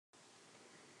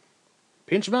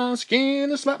Pinch my skin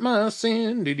and slap my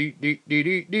sin. Do do do do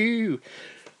do do.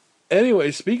 Anyway,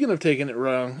 speaking of taking it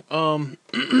wrong,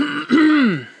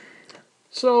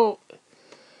 so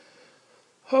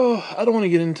I don't want to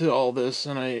get into all this,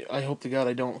 and I hope to God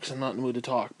I don't, because I'm not in the mood to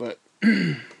talk. But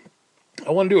I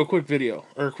want to do a quick video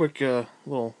or a quick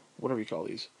little whatever you call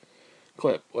these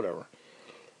clip, whatever.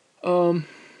 So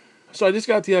I just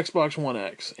got the Xbox One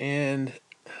X, and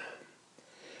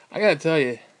I gotta tell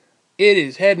you, it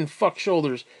is head and fuck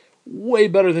shoulders way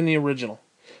better than the original.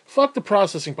 Fuck the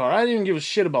processing power. I didn't even give a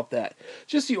shit about that.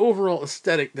 Just the overall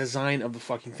aesthetic design of the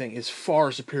fucking thing is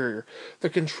far superior. The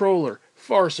controller,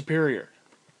 far superior.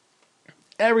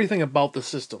 Everything about the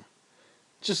system,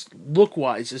 just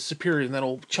look-wise, is superior than that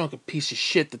old chunk of piece of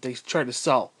shit that they try to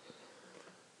sell.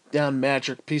 Down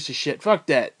Matric, piece of shit. Fuck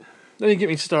that. Don't even get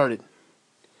me started.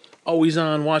 Always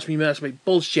on, watch me masturbate.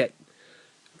 Bullshit.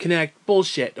 Connect.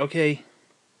 Bullshit, okay?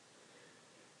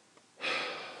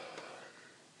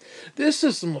 This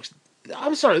system looks...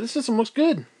 I'm sorry, this system looks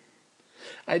good.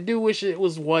 I do wish it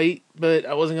was white, but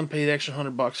I wasn't going to pay the extra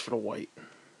 $100 for the white.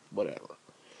 Whatever.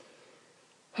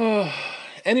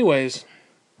 Anyways.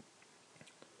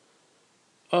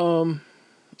 I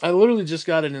literally just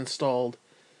got it installed.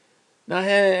 Now, I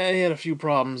had a few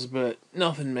problems, but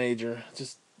nothing major.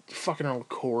 Just fucking around with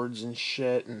cords and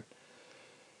shit. And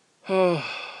but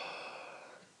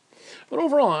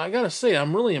overall, I gotta say,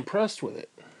 I'm really impressed with it.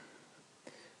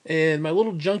 And my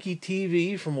little junky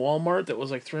TV from Walmart that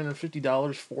was like $350,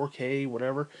 4K,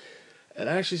 whatever, it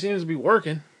actually seems to be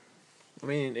working. I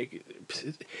mean,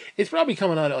 it's probably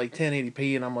coming out at like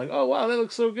 1080p, and I'm like, oh wow, that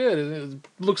looks so good. It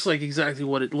looks like exactly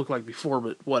what it looked like before,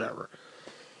 but whatever.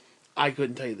 I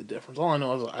couldn't tell you the difference. All I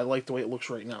know is I like the way it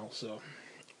looks right now. So,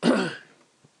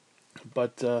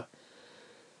 but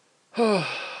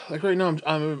like right now,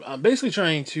 I'm basically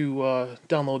trying to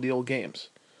download the old games.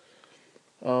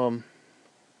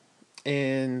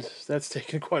 And that's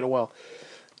taken quite a while.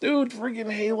 Dude,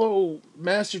 freaking Halo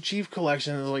Master Chief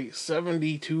Collection is like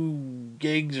 72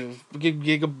 gigs or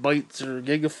gigabytes or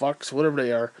gigafucks, whatever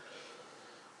they are.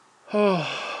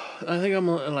 I think I'm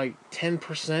at like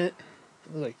 10%. I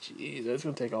was like, jeez, that's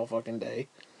gonna take all fucking day.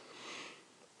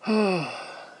 I'm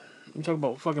talking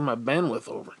about fucking my bandwidth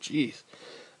over. Jeez.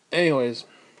 Anyways,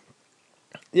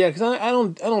 yeah, because I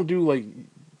don't do like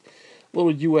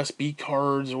little USB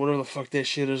cards or whatever the fuck that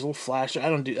shit is, little flash. I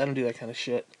don't do that kind of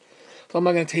shit. So I'm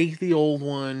not gonna take the old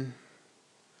one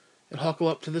and huckle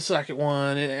up to the second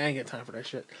one. I ain't got time for that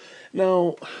shit.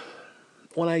 Now,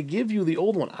 when I give you the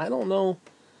old one, I don't know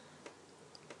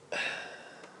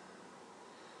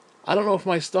if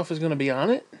my stuff is gonna be on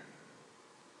it.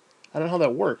 I don't know how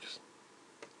that works.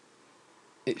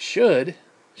 It should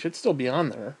still be on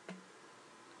there.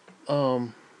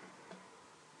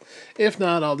 If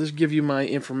not, I'll just give you my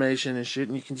information and shit,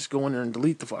 and you can just go in there and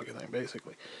delete the fucking thing,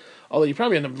 basically. Although you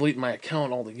probably end up deleting my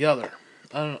account altogether.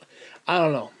 I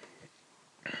don't know.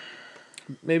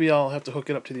 Maybe I'll have to hook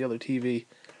it up to the other TV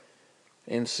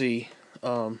and see.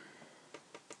 That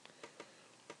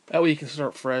way you can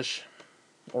start fresh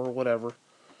or whatever.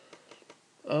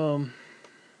 But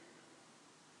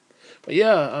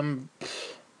yeah,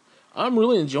 I'm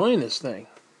really enjoying this thing.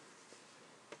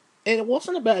 And it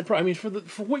wasn't a bad price. I mean, for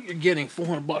what you're getting,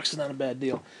 $400 is not a bad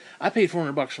deal. I paid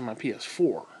 $400 for my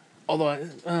PS4. Although,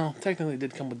 technically it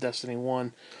did come with Destiny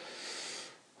 1.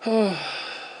 I'll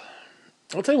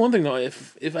tell you one thing, though.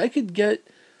 If I could get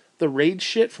the raid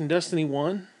shit from Destiny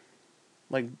 1,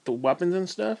 like the weapons and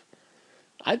stuff,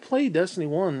 I'd play Destiny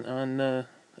 1 on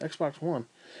Xbox One.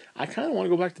 I kind of want to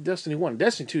go back to Destiny 1.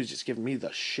 Destiny 2 is just giving me the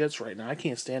shits right now. I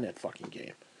can't stand that fucking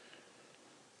game.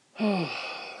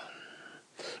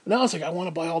 Now it's like I want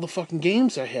to buy all the fucking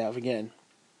games I have again.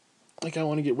 Like I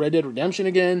want to get Red Dead Redemption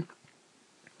again.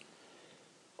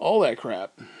 All that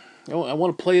crap. I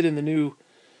want to play it in the new,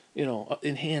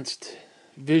 enhanced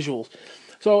visuals.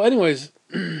 So anyways,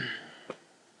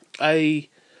 I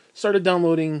started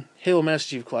downloading Halo Master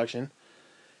Chief Collection.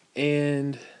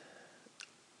 And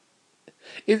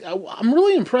I'm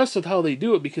really impressed with how they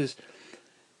do it, because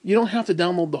you don't have to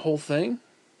download the whole thing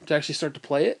to actually start to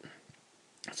play it.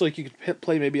 So like you could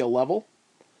play maybe a level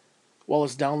while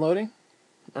it's downloading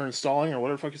or installing or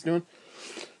whatever the fuck it's doing.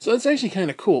 So that's actually kind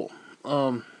of cool.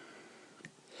 Well,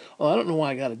 I don't know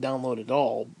why I got to download it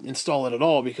all, install it at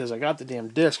all, because I got the damn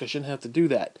disc. I shouldn't have to do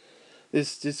that.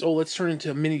 Let's turn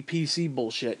into a mini PC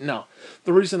bullshit. No.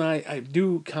 The reason I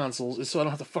do consoles is so I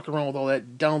don't have to fuck around with all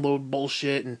that download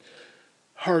bullshit and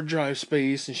hard drive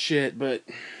space and shit, but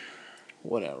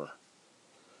whatever.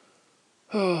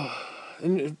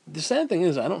 And the sad thing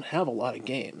is, I don't have a lot of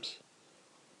games.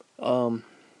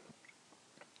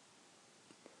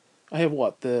 I have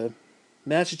what? The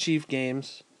Master Chief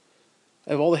games.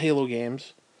 I have all the Halo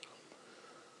games.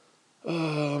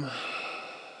 I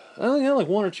only had like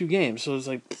one or two games, so it's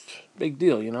like, big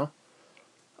deal, you know?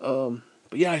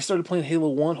 But yeah, I started playing Halo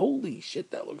 1. Holy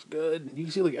shit, that looks good. You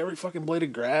can see like every fucking blade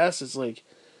of grass. It's like,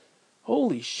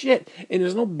 holy shit. And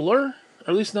there's no blur, or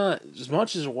at least not as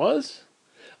much as it was.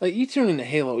 Like, you turn into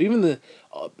Halo, even the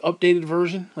updated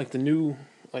version, like the new,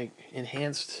 like,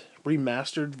 enhanced,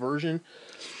 remastered version,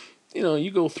 you know,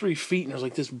 you go 3 feet and there's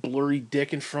like this blurry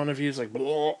dick in front of you. It's like,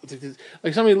 blah.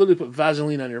 Like somebody literally put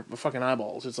Vaseline on your fucking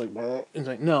eyeballs. It's like, blah. It's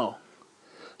like, no.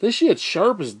 This shit's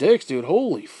sharp as dicks, dude.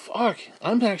 Holy fuck.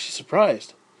 I'm actually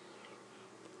surprised.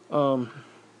 Now,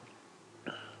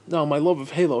 my love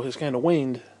of Halo has kind of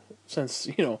waned since,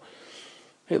 you know,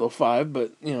 Halo 5,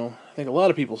 but, you know, I think a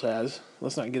lot of people's has.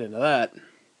 Let's not get into that.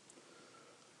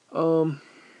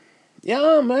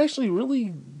 Yeah, I'm actually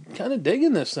really kind of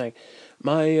digging this thing.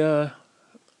 My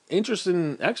interest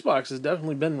in Xbox has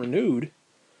definitely been renewed.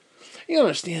 You gotta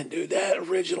understand, dude, that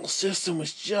original system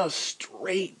was just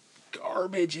straight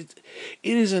garbage. It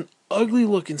is an ugly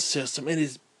looking system. It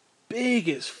is big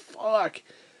as fuck.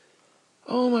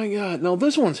 Oh my god. Now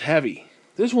this one's heavy.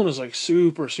 This one is like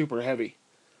super, super heavy.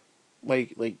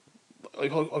 Like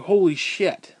holy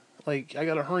shit. Like, I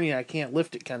got a hernia, I can't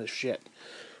lift it kind of shit.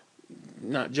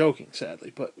 Not joking,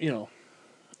 sadly, but, you know,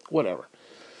 whatever.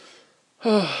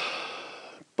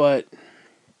 But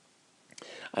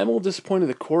I'm a little disappointed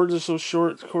the cords are so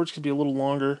short. The cords could be a little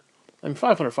longer. I mean,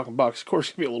 500 fucking bucks. The cords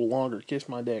could be a little longer. Kiss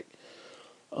my dick.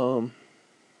 But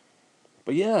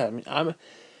yeah, I mean,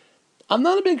 I'm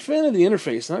not a big fan of the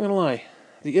interface. Not gonna lie,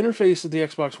 the interface of the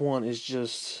Xbox One is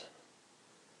just,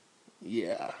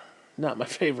 yeah, not my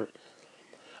favorite.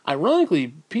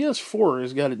 Ironically, PS4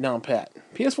 has got it down pat.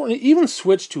 PS4, even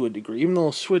Switch to a degree. Even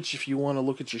though Switch, if you want to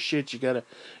look at your shit, you gotta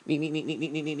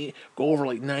go over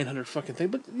like 900 fucking things.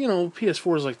 But, you know,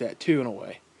 PS4 is like that too, in a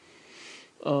way.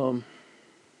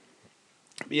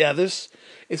 Yeah,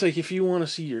 it's like if you want to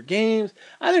see your games.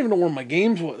 I don't even know where my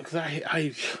games was, because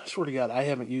I swear to God, I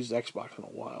haven't used Xbox in a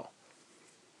while.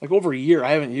 Like over a year,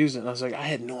 I haven't used it, and I was like, I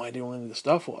had no idea where any of the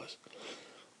stuff was.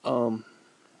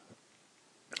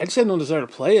 I just had no desire to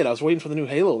play it. I was waiting for the new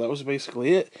Halo. That was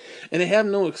basically it. And they have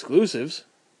no exclusives.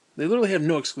 They literally have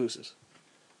no exclusives.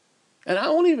 And I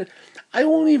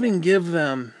won't even give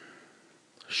them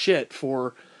shit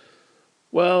for,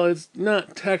 well, it's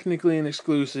not technically an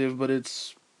exclusive, but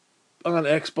it's on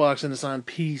Xbox and it's on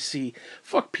PC.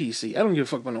 Fuck PC. I don't give a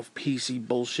fuck about no PC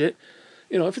bullshit.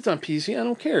 You know, if it's on PC, I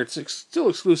don't care. It's still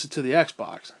exclusive to the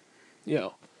Xbox. You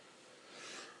know.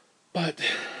 But,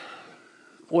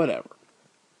 whatever.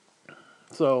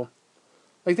 So,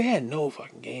 like, they had no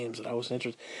fucking games that I was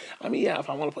interested. I mean, yeah, if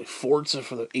I want to play Forza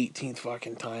for the 18th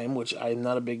fucking time, which I'm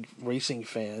not a big racing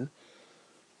fan,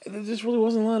 there just really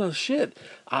wasn't a lot of shit.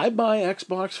 I buy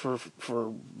Xbox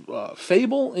for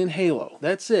Fable and Halo.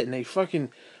 That's it. And they fucking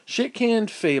shit-canned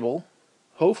Fable.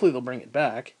 Hopefully they'll bring it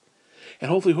back.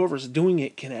 And hopefully whoever's doing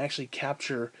it can actually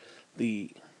capture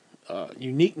the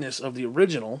uniqueness of the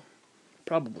original.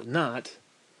 Probably not.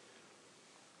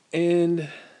 And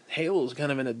Halo's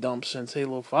kind of in a dump since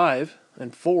Halo 5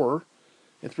 and 4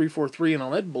 and 343 and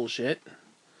all that bullshit.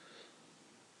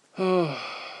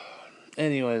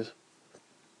 Anyways.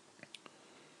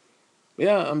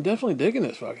 Yeah, I'm definitely digging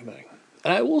this fucking thing.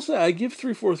 And I will say, I give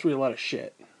 343 a lot of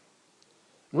shit.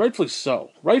 Rightfully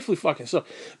so. Rightfully fucking so.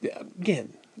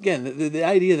 Again, the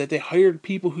idea that they hired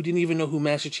people who didn't even know who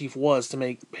Master Chief was to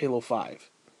make Halo 5.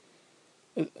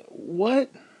 What?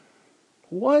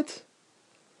 What?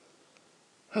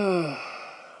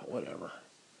 Whatever.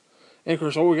 And of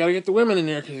course, we gotta get the women in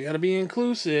there because you gotta be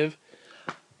inclusive.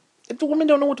 If the women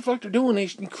don't know what the fuck they're doing, they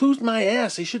should include my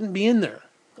ass. They shouldn't be in there.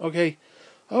 Okay?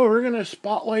 Oh, we're gonna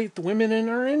spotlight the women in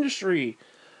our industry.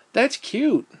 That's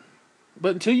cute.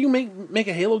 But until you make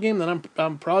a Halo game that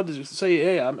I'm proud to say,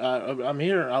 hey, I'm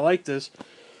here, I like this,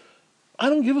 I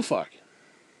don't give a fuck.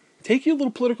 Take your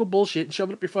little political bullshit and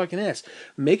shove it up your fucking ass.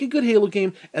 Make a good Halo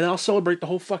game, and I'll celebrate the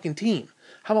whole fucking team.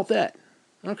 How about that?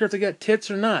 I don't care if they got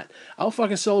tits or not. I'll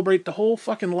fucking celebrate the whole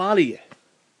fucking lot of you.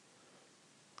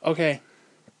 Okay.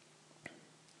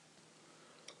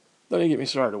 Don't even get me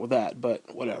started with that, but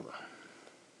whatever.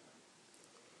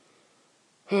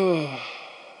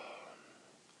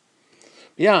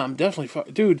 Yeah, I'm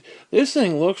definitely... Dude, this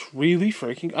thing looks really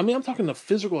freaking... I mean, I'm talking the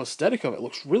physical aesthetic of it.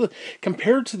 Looks really...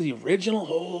 Compared to the original,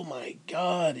 oh my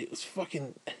god, it was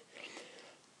fucking...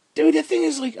 Dude, that thing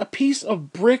is like a piece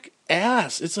of brick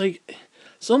ass. It's like...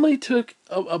 Somebody took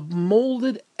a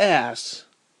molded ass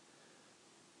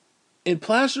and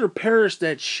plaster of Paris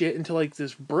that shit into like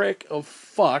this brick of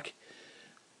fuck.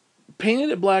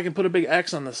 painted it black and put a big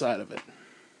X on the side of it.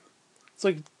 It's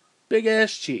like big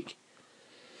ass cheek.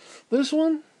 This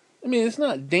one, I mean, it's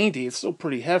not dainty. It's still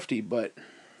pretty hefty, but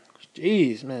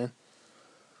jeez, man.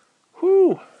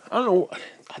 Whew. I don't know.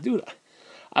 Dude,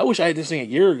 I wish I had this thing a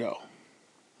year ago.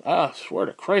 I swear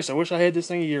to Christ, I wish I had this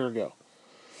thing a year ago.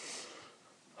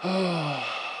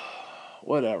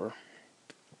 Whatever.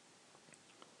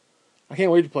 I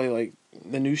can't wait to play, like,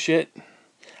 the new shit.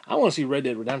 I want to see Red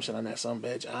Dead Redemption on that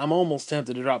sumbitch. I'm almost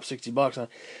tempted to drop $60 on it.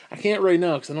 I can't right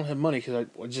now because I don't have money because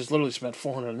I just literally spent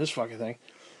 $400 on this fucking thing.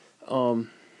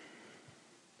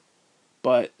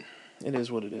 But it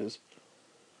is what it is.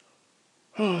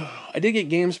 I did get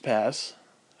Games Pass.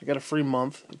 I got a free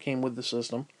month. It came with the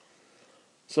system.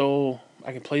 So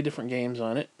I can play different games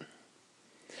on it.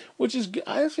 Which is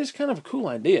just kind of a cool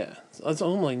idea. It's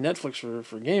almost like Netflix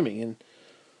for gaming. And,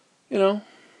 you know,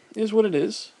 it is what it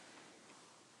is.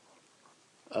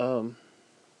 You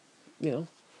know,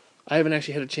 I haven't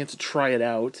actually had a chance to try it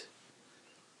out.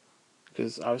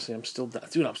 Because obviously I'm still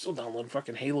downloading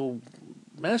fucking Halo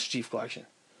Master Chief Collection.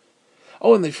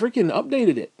 Oh, and they freaking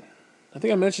updated it. I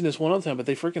think I mentioned this one other time, but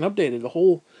they freaking updated the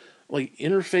whole, like,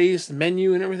 interface,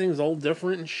 menu, and everything is all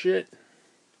different and shit.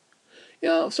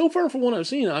 Yeah, so far from what I've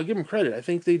seen, I'll give them credit. I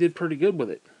think they did pretty good with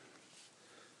it.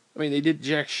 I mean, they did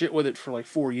jack shit with it for like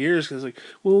 4 years, because like,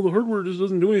 well, the hardware just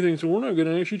doesn't do anything, so we're not going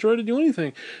to actually try to do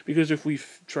anything. Because if we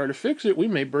try to fix it, we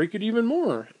may break it even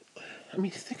more. I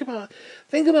mean, think about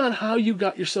how you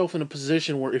got yourself in a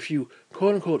position where if you,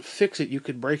 quote-unquote, fix it, you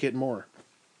could break it more.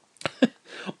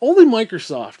 Only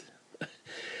Microsoft.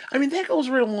 I mean, that goes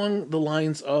right along the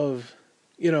lines of,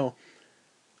 you know,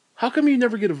 how come you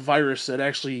never get a virus that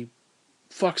actually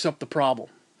fucks up the problem?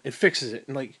 It fixes it.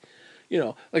 And, like, you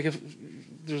know, like if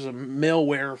there's a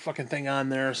malware fucking thing on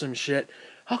there or some shit,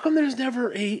 how come there's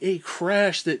never a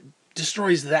crash that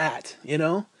destroys that, you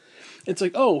know? It's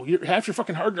like, oh, half your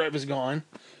fucking hard drive is gone.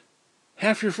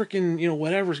 Half your freaking, you know,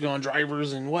 whatever's gone,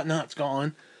 drivers and whatnot's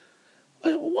gone.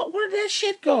 Where'd that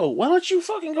shit go? Why don't you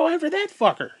fucking go after that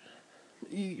fucker?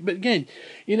 But again,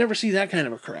 you never see that kind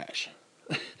of a crash.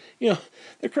 You know,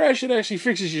 the crash that actually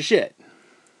fixes your shit.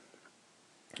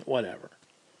 Whatever.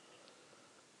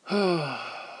 Trying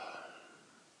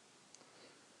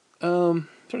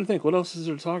to think, what else is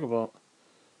there to talk about?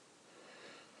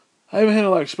 I haven't had a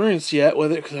lot of experience yet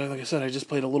with it, because like I said, I just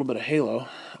played a little bit of Halo.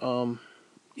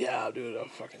 Yeah, dude, oh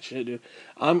fucking shit, dude.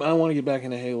 I want to get back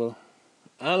into Halo.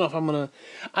 I don't know if I'm gonna...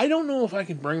 I don't know if I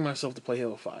can bring myself to play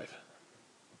Halo 5.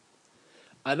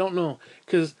 I don't know,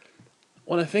 because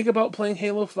when I think about playing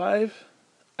Halo 5,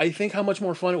 I think how much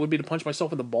more fun it would be to punch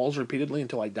myself in the balls repeatedly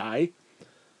until I die.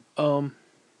 And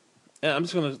I'm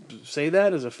just going to say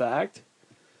that as a fact.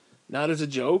 Not as a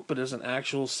joke, but as an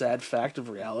actual sad fact of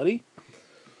reality.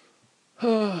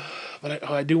 But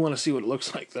I do want to see what it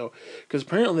looks like, though. Because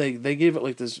apparently they gave it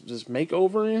like this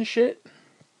makeover and shit.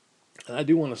 And I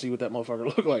do want to see what that motherfucker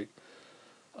looked like.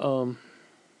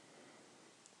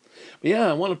 But yeah,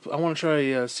 I want to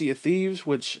try Sea of Thieves,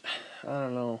 which, I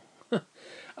don't know.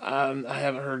 I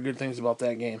haven't heard good things about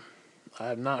that game. I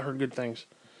have not heard good things.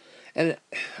 And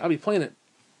I'll be playing it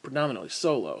predominantly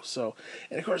solo, so...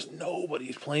 And of course,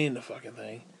 nobody's playing the fucking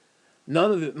thing.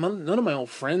 None of my old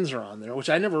friends are on there,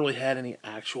 which I never really had any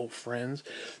actual friends.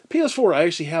 PS4, I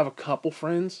actually have a couple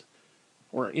friends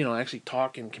where, you know, I actually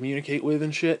talk and communicate with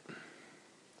and shit.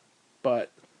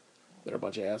 But they're a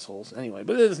bunch of assholes. Anyway,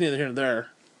 but it's neither here nor there.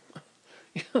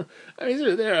 I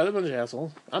mean, they're a bunch of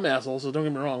assholes. I'm an asshole, so don't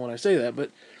get me wrong when I say that, but,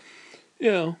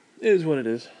 you know, it is what it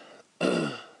is.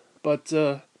 But,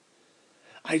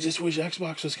 I just wish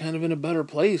Xbox was kind of in a better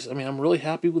place. I mean, I'm really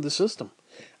happy with the system.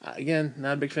 Again,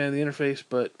 not a big fan of the interface,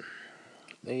 but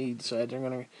they decided they're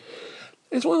going to...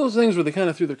 It's one of those things where they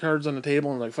kind of threw their cards on the table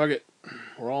and like, fuck it,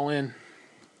 we're all in.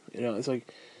 You know, it's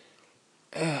like...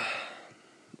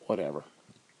 whatever.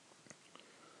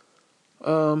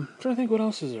 Trying to think what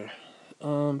else is there.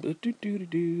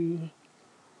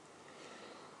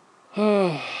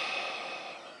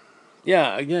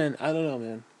 Yeah, again, I don't know,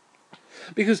 man.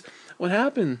 Because what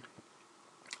happened,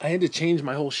 I had to change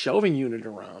my whole shelving unit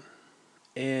around.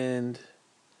 And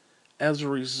as a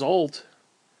result,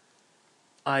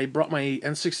 I brought my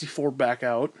N64 back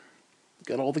out.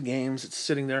 Got all the games. It's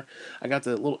sitting there. I got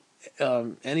the little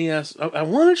NES. I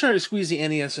want to try to squeeze the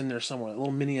NES in there somewhere. The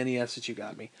little mini NES that you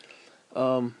got me.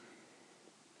 But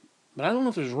I don't know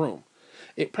if there's room.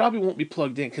 It probably won't be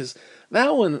plugged in. Because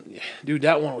that one, dude,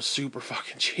 that one was super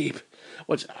fucking cheap.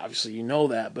 Which, obviously, you know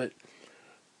that. But...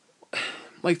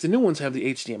 like, the new ones have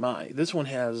the HDMI. This one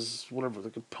has, whatever, the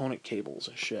component cables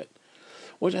and shit.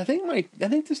 Which I think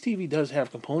this TV does have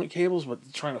component cables,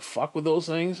 but trying to fuck with those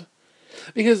things.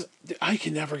 Because I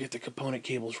can never get the component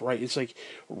cables right. It's like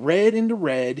red into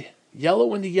red,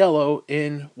 yellow into yellow,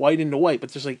 and white into white.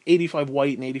 But there's like 85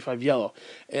 white and 85 yellow.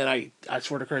 And I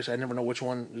swear to Christ, I never know which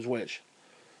one is which.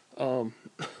 So,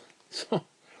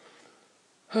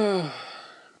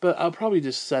 but I'll probably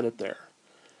just set it there.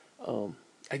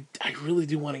 I really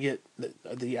do want to get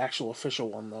the actual official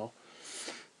one though.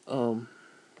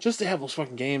 Just to have those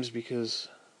fucking games because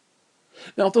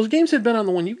now if those games had been on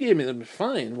the one you gave me, that'd be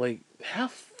fine. Like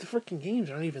half the freaking games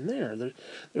aren't even there. They're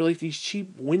like these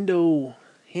cheap window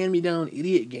hand me down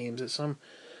idiot games that some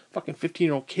fucking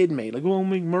 15-year-old kid made. Like, oh, I'll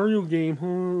make Mario game,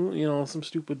 huh? You know, some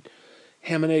stupid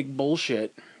ham and egg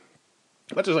bullshit.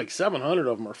 But there's like 700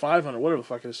 of them or 500, whatever the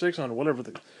fuck it is, 600, whatever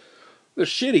they're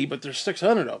shitty, but there's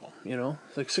 600 of them, you know?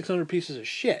 It's like 600 pieces of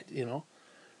shit, you know?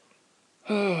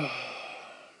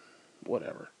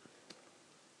 Whatever.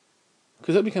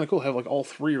 Because that'd be kind of cool. Have like all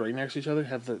three right next to each other.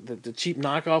 Have the cheap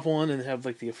knockoff one and have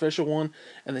like the official one.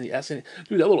 And then the SNES.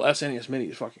 Dude, that little SNES Mini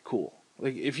is fucking cool.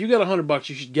 Like, if you got $100,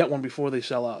 you should get one before they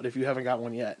sell out if you haven't got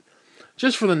one yet.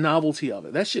 Just for the novelty of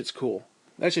it. That shit's cool.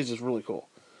 That shit's just really cool.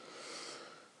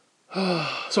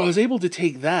 So I was able to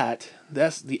take that's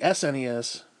the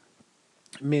SNES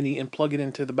Mini, and plug it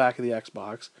into the back of the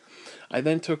Xbox. I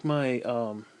then took my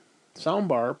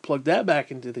soundbar, plugged that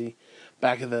back into the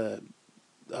back of the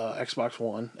Xbox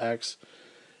One X,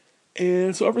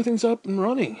 and so everything's up and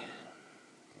running.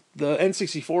 The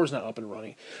N64 is not up and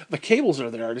running. The cables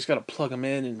are there. I just got to plug them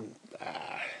in, and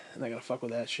I got to fuck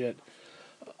with that shit.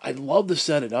 I'd love to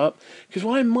set it up, because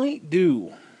what I might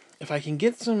do, if I can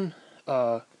get some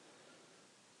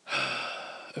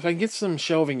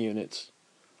shelving units,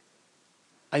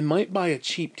 I might buy a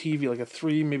cheap TV, like a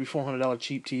 $300, maybe $400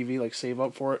 cheap TV, like save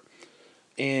up for it,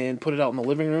 and put it out in the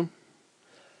living room,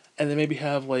 and then maybe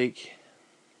have like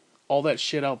all that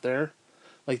shit out there,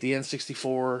 like the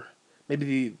N64,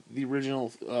 maybe the original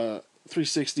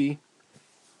 360,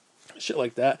 shit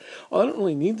like that. Well, I don't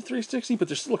really need the 360, but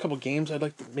there's still a couple games I'd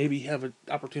like to maybe have an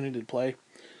opportunity to play,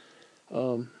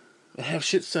 and have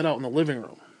shit set out in the living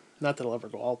room. Not that I'll ever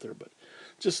go out there, but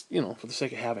just, you know, for the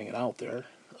sake of having it out there.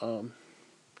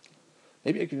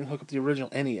 Maybe I can hook up the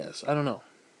original NES. I don't know.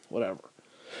 Whatever.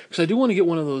 Because I do want to get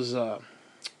one of those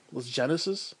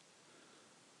Genesis.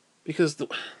 Because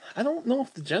I don't know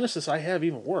if the Genesis I have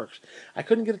even works. I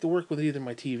couldn't get it to work with either of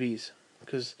my TVs.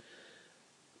 Because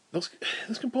those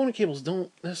component cables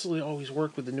don't necessarily always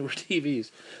work with the newer TVs.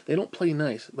 They don't play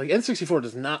nice. Like, N64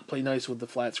 does not play nice with the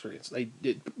flat screens.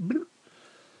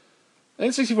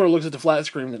 N64 looks at the flat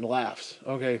screen and laughs.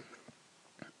 Okay.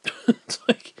 It's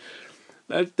like...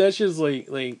 That's just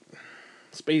like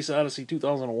Space Odyssey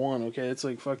 2001, okay? It's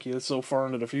like, fuck you, it's so far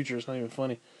into the future, it's not even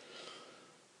funny.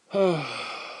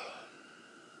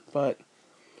 But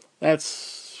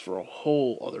that's for a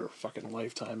whole other fucking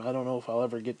lifetime. I don't know if I'll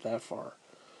ever get that far.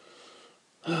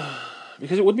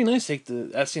 Because it would be nice to take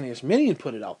the SNES Mini and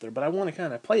put it out there, but I want to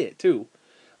kind of play it too.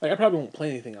 Like, I probably won't play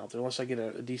anything out there unless I get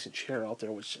a decent chair out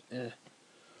there, which,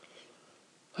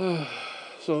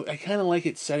 So I kind of like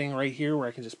it setting right here where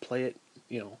I can just play it,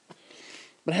 you know.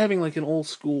 But having like an old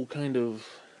school kind of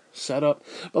setup.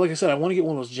 But like I said, I want to get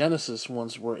one of those Genesis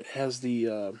ones where it has the,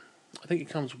 I think it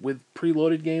comes with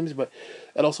preloaded games, but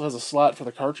it also has a slot for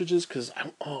the cartridges, because,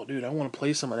 oh dude, I want to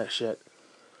play some of that shit.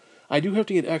 I do have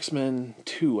to get X-Men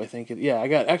 2, I think. I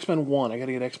got X-Men 1, I got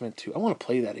to get X-Men 2. I want to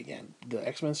play that again. The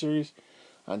X-Men series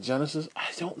on Genesis. I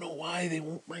don't know why they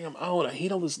won't bring them out. I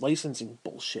hate all this licensing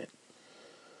bullshit.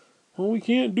 Well, we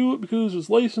can't do it because it's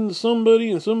licensed to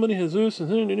somebody and somebody has this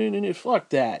and fuck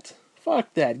that.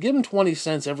 Fuck that. Give them 20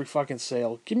 cents every fucking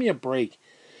sale. Give me a break.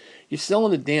 You're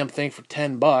selling the damn thing for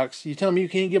 $10. You tell me you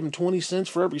can't give them 20 cents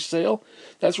for every sale?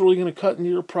 That's really going to cut into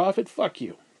your profit? Fuck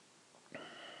you.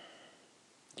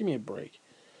 Give me a break.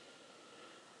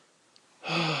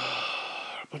 A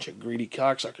bunch of greedy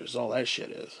cocksuckers, all that shit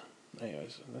is.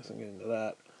 Anyways, let's not get into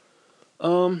that.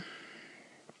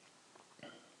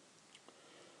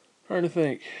 Trying to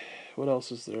think, what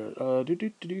else is there?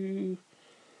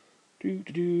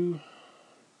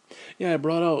 Yeah, I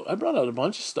brought out a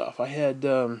bunch of stuff. I had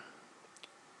I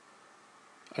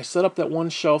set up that one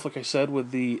shelf, like I said,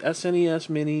 with the SNES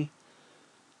Mini,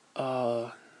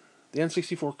 the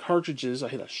N64 cartridges. I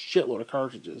had a shitload of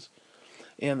cartridges,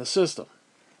 and the system.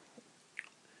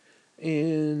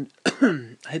 And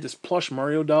I had this plush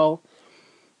Mario doll,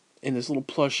 and this little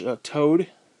plush Toad.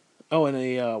 Oh, and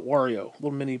a Wario,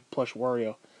 little mini plush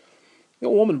Wario. The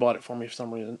old woman bought it for me for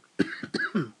some reason.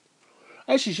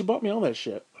 Actually, she bought me all that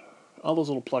shit. All those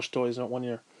little plush toys in 1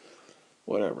 year.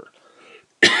 Whatever.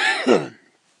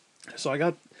 So I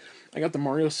got the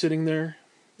Mario sitting there.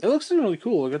 It looks really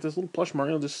cool. I got this little plush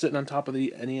Mario just sitting on top of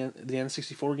the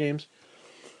N64 games.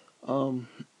 Um,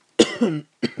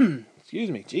 excuse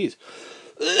me, jeez,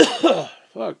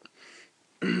 fuck.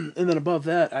 And then above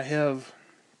that, I have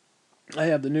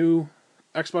the new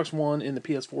Xbox One and the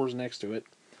PS4s next to it,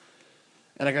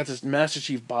 and I got this Master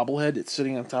Chief bobblehead. It's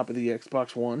sitting on top of the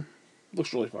Xbox One.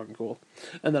 Looks really fucking cool.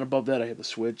 And then above that, I have the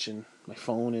Switch and my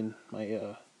phone and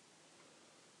my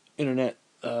internet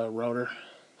router.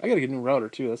 I gotta get a new router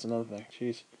too. That's another thing.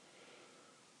 Jeez.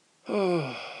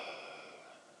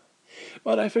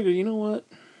 But I figured, you know what?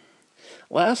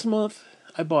 Last month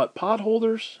I bought pot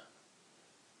holders,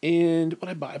 and what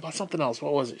I buy? I bought something else.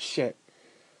 What was it? Shit.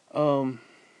 I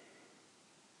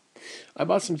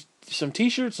bought some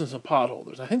T-shirts and some pot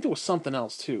holders. I think there was something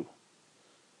else too.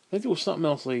 I think there was something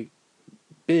else like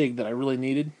big that I really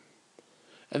needed.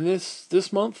 And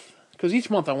this month, because each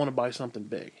month I want to buy something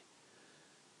big.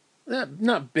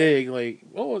 Not big like,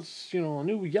 oh, it's, you know, a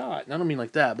new yacht. And I don't mean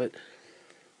like that, but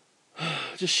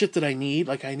just shit that I need.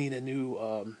 Like I need a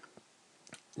new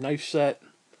knife set.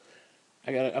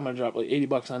 I'm gonna drop like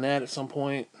 $80 on that at some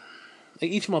point.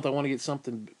 Like each month I want to get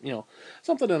something, you know,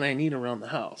 something that I need around the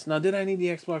house. Now, did I need the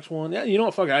Xbox One? Yeah, you know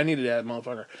what, fuck it, I needed that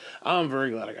motherfucker. I'm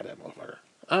very glad I got that motherfucker.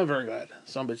 I'm very glad.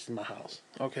 Some bitch in my house.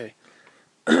 Okay.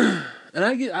 And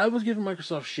I was giving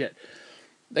Microsoft shit.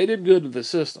 They did good with the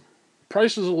system.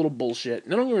 Price was a little bullshit.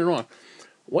 Now don't get me wrong.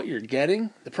 What you're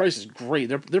getting, the price is great.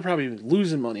 They're probably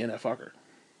losing money in that fucker.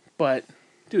 But,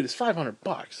 dude, it's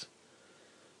 $500.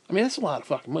 I mean, that's a lot of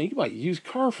fucking money. You can buy a used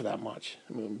car for that much.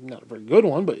 I mean, not a very good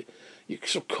one, but you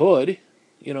still could,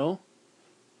 you know.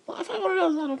 $500 is a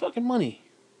lot of fucking money.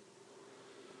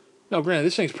 Now, granted,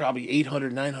 this thing's probably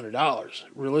 $800, $900,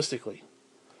 realistically.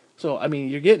 So, I mean,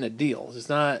 you're getting a deal. It's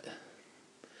not...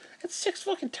 It's 6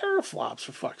 fucking teraflops,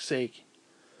 for fuck's sake.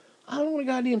 I don't know what a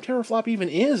goddamn teraflop even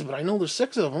is, but I know there's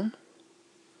 6 of them.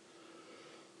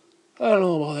 I don't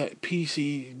know about that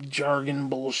PC jargon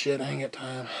bullshit. I ain't got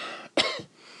time.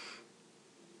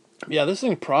 Yeah, this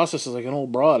thing processes like an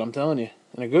old broad, I'm telling you.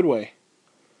 In a good way.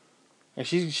 And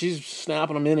she's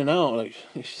snapping them in and out. Like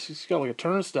she's got like a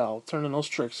turnstile, turning those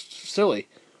tricks silly.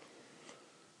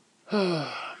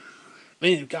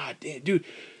 Man, god damn, dude.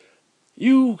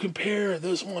 You compare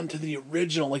this one to the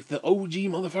original, like the OG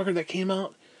motherfucker that came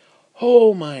out.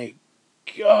 Oh my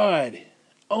god.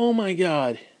 Oh my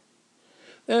god.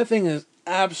 That thing is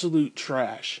absolute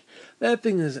trash. That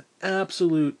thing is an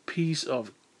absolute piece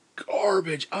of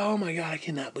garbage. Oh my god, I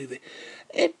cannot believe it.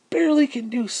 It barely can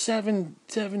do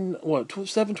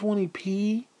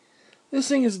 720p. This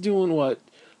thing is doing what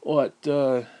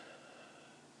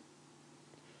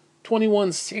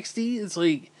 2160. It's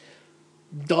like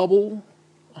double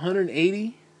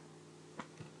 180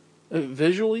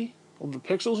 visually of the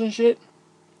pixels and shit.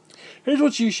 Here's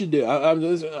what you should do.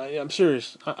 I'm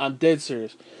serious. I'm dead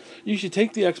serious. You should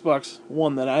take the Xbox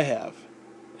One that I have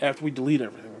after we delete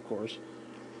everything, of course.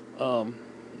 And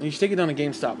you should take it down to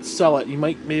GameStop, sell it. You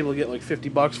might be able to get like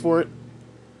 $50 for it,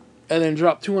 and then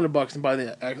drop $200 and buy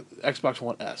the Xbox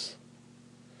One S.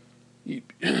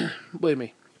 Believe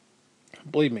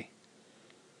me,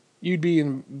 you'd be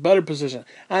in better position.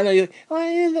 I know you're like,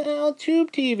 oh,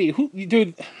 tube TV.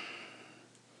 Dude?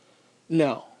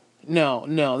 No,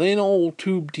 they ain't old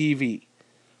tube TV.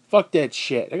 Fuck that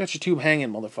shit. I got your tube hanging,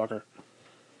 motherfucker.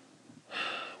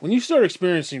 When you start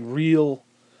experiencing real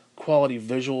quality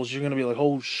visuals, you're gonna be like,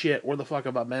 oh shit, where the fuck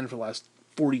have I been for the last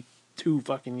 42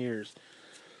 fucking years?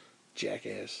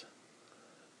 Jackass.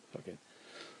 Fucking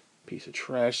piece of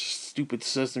trash, stupid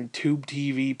system, tube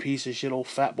TV, piece of shit, old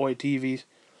fat boy TVs.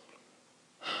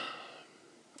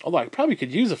 Although I probably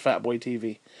could use a fat boy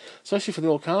TV, especially for the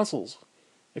old consoles.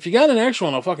 If you got an extra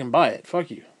one, I'll fucking buy it.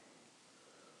 Fuck you.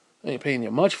 I ain't paying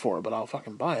you much for it, but I'll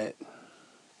fucking buy it.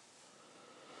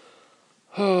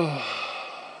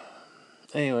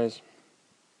 Anyways.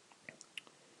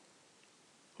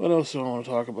 What else do I want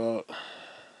to talk about?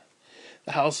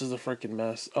 The house is a freaking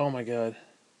mess. Oh my god.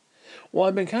 Well,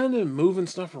 I've been kind of moving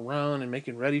stuff around and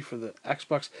making ready for the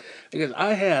Xbox because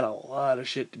I had a lot of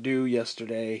shit to do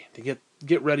yesterday to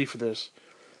get ready for this.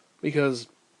 Because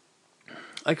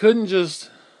I couldn't just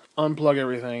unplug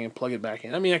everything and plug it back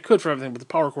in. I mean, I could for everything, but the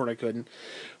power cord I couldn't.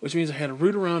 Which means I had to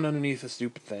root around underneath the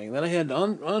stupid thing. Then I had to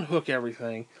unhook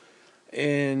everything.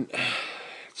 And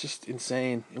it's just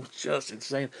insane. It was just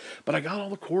insane. But I got all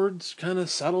the cords kind of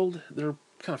settled. They're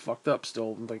kind of fucked up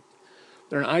still. Like,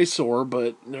 they're an eyesore,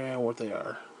 but they're what they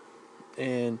are.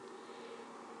 And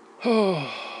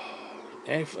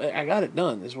I got it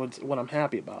done. Is what I'm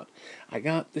happy about. I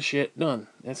got the shit done.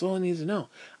 That's all I need to know.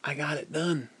 I got it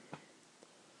done.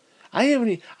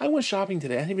 I went shopping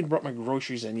today. I haven't even brought my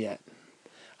groceries in yet.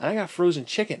 And I got frozen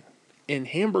chicken and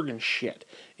hamburger and shit.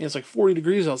 And it's like 40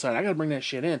 degrees outside. I gotta bring that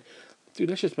shit in. Dude,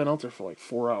 that shit's been out there for like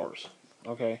 4 hours.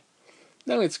 Okay?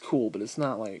 Now it's cool, but it's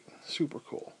not like super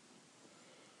cool.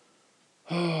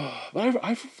 But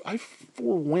I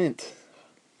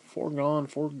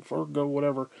forego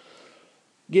whatever,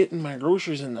 getting my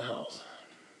groceries in the house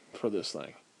for this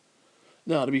thing.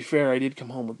 Now, to be fair, I did come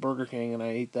home with Burger King and I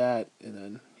ate that, and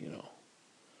then,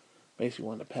 basically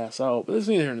wanted to pass out, but it's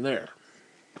neither here nor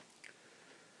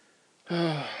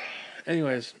there.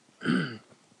 Anyways,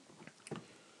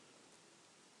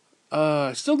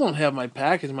 I still don't have my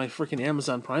package, my freaking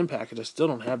Amazon Prime package. I still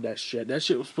don't have that shit. That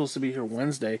shit was supposed to be here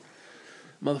Wednesday.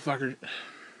 Motherfucker,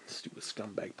 stupid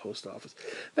scumbag post office.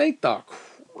 Thank the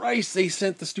Christ they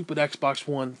sent the stupid Xbox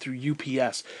One through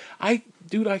UPS. I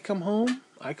come home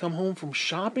from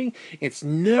shopping. It's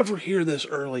never here this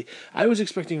early. I was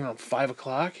expecting around 5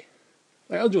 o'clock.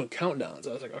 Like, I was doing countdowns.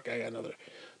 I was like, okay, I got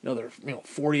another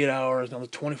 48 hours, another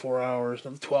 24 hours,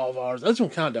 another 12 hours. I was doing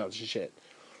countdowns and shit.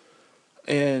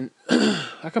 And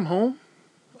I come home.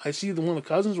 I see one of the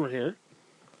cousins were here.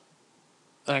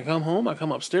 And I come home. I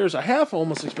come upstairs. I half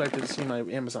almost expected to see my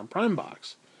Amazon Prime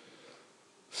box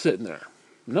sitting there.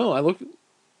 No, I look.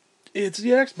 It's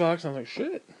the Xbox. I'm like,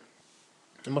 shit.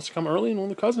 It must have come early, and one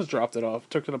of the cousins dropped it off.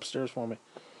 Took it upstairs for me.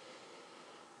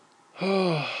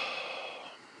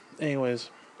 Anyways.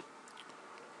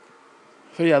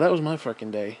 So yeah, that was my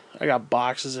freaking day. I got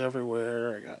boxes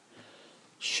everywhere. I got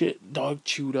shit, dog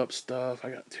chewed up stuff. Oh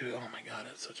my god,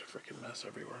 it's such a freaking mess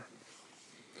everywhere.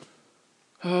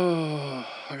 Oh,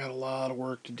 I got a lot of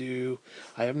work to do.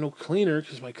 I have no cleaner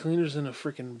because my cleaner's in a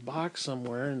freaking box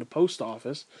somewhere in the post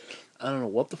office. I don't know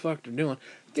what the fuck they're doing.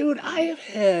 Dude, I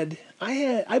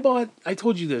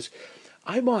told you this.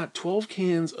 I bought 12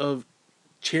 cans of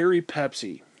cherry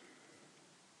Pepsi.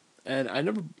 And I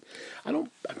don't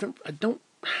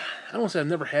say I've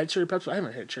never had cherry Pepsi. I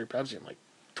haven't had cherry Pepsi in like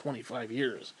 25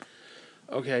 years.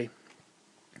 Okay.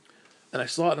 And I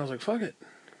saw it and I was like, fuck it.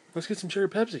 Let's get some cherry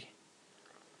Pepsi.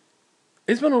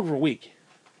 It's been over a week.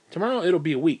 Tomorrow it'll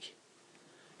be a week.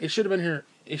 It should have been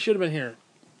here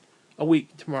a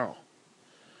week tomorrow.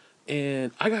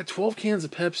 And I got 12 cans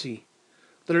of Pepsi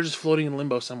that are just floating in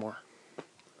limbo somewhere.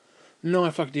 No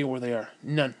fucking idea where they are.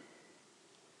 None.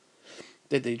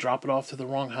 Did they drop it off to the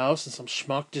wrong house and some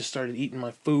schmuck just started eating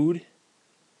my food?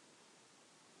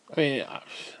 I mean,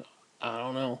 I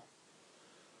don't know.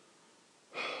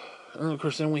 And of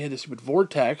course, then we had this stupid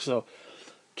vortex, so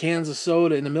cans of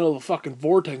soda in the middle of a fucking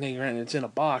vortex. Now, granted, it's in a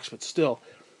box, but still,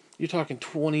 you're talking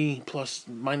 20 plus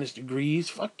minus degrees.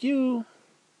 Fuck you.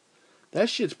 That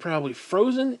shit's probably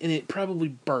frozen and it probably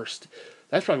burst.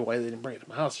 That's probably why they didn't bring it to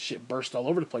my house. The shit burst all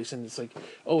over the place, and it's like,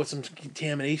 oh, it's some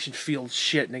contamination field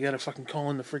shit, and they gotta fucking call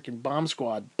in the freaking bomb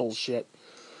squad bullshit.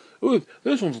 Ooh,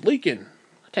 this one's leaking.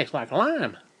 It tastes like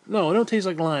lime. No, it don't taste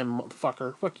like lime,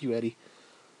 motherfucker. Fuck you, Eddie.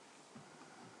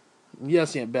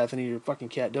 Yes, Aunt Bethany, your fucking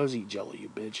cat does eat jello, you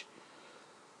bitch.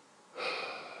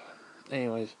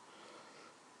 Anyways.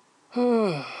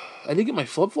 I did get my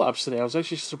flip-flops today. I was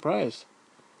actually surprised.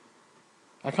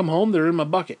 I come home, they're in my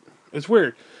bucket. It's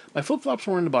weird. My flip-flops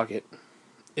were in the bucket,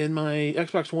 and my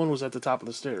Xbox One was at the top of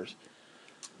the stairs.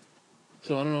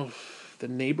 So I don't know if the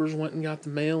neighbors went and got the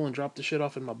mail and dropped the shit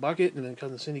off in my bucket, and then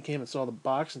Cousin Cindy came and saw the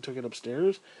box and took it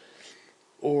upstairs.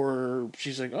 Or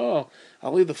she's like, oh,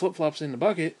 I'll leave the flip-flops in the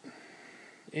bucket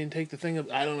and take the thing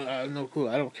up. I don't know. I have no clue.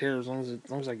 I don't care as long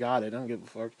as I got it. I don't give a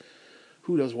fuck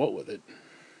who does what with it.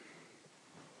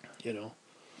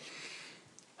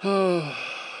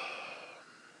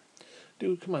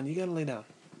 Dude, come on. You gotta lay down.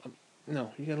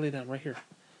 No, you gotta lay down right here.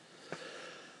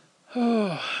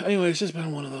 Anyway, it's just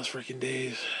been one of those freaking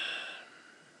days.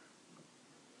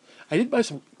 I did buy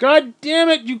some... God damn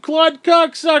it, you Claude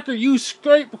cocksucker! You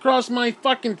scrape across my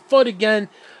fucking foot again.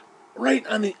 Right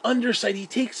on the underside. He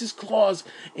takes his claws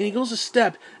and he goes a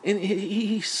step and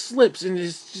he slips and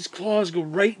his claws go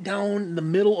right down the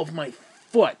middle of my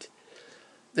foot.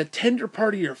 The tender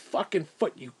part of your fucking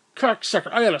foot, you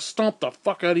cocksucker. I gotta stomp the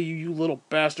fuck out of you, you little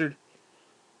bastard.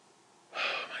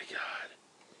 Oh my god.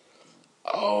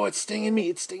 Oh, it's stinging me.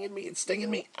 It's stinging me. It's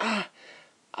stinging me. I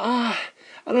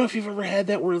don't know if you've ever had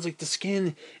that where it's like the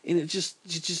skin and it just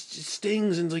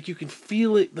stings and like you can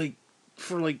feel it like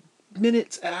for like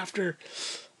minutes after.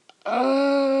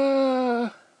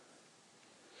 I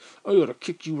would have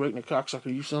kicked you right in the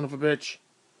cocksucker, you son of a bitch.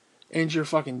 End your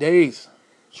fucking days.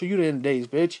 So you to end days,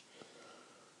 bitch.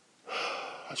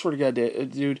 I swear to God,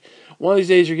 dude. One of these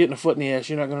days you're getting a foot in the ass.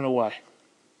 You're not gonna know why.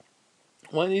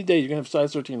 One of these days you're gonna have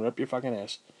size 13 rip your fucking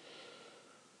ass.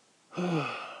 Swear to God.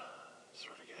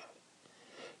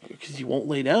 Because he won't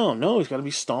lay down. No, he's got to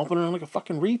be stomping around like a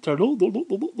fucking retard.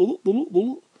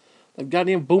 Like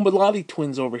goddamn Boombalotti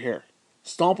twins over here.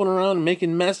 Stomping around and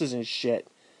making messes and shit.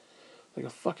 Like a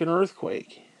fucking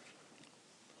earthquake.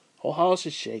 Whole house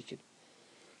is shaking.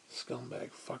 Scumbag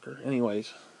fucker.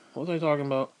 Anyways, what was I talking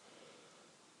about?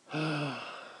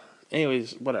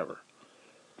 Anyways, whatever.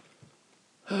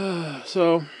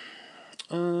 So,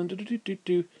 I ended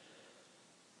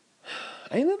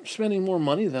up spending more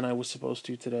money than I was supposed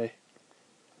to today.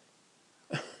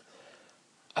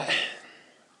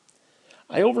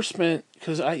 I overspent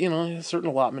because I had a certain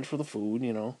allotment for the food,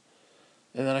 and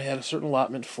then I had a certain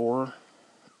allotment for,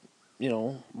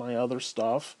 my other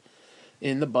stuff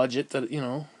in the budget that,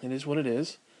 it is what it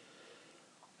is.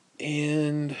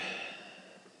 And,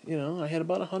 I had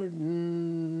about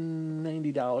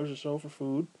 $190 or so for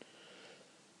food.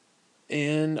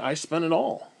 And I spent it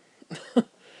all.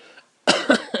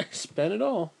 I spent it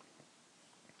all.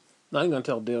 Not even going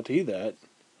to tell DOT that.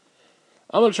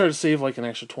 I'm going to try to save like an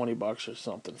extra $20 or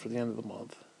something for the end of the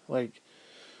month. Like,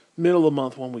 middle of the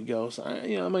month when we go. So,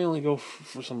 I might only go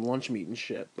for some lunch meat and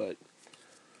shit, but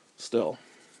still.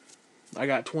 I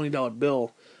got a $20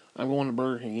 bill. I'm going to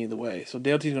Burger King either way. So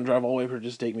DLT's going to drive all the way over here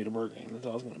just to take me to Burger King. That's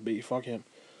all it's going to be. Fuck him.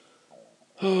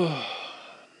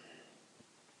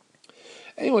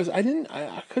 Anyways,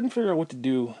 I couldn't figure out what to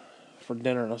do for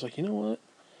dinner. And I was like, you know what?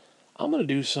 I'm going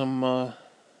to do some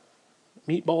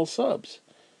meatball subs.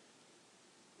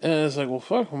 And I was like, well,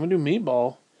 fuck, I'm going to do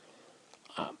meatball.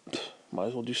 Might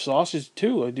as well do sausage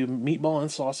too. I do meatball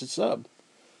and sausage sub.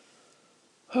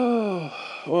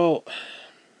 Well,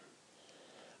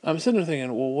 I'm sitting there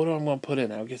thinking, well, what am I going to put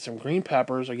in? I'll get some green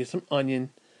peppers. I get some onion,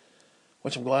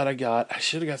 which I'm glad I got. I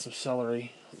should have got some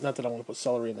celery. Not that I want to put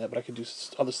celery in that, but I could do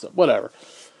other stuff. Whatever.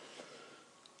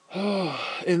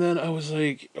 And then I was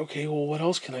like, okay, well, what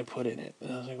else can I put in it?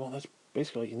 And I was like, well, that's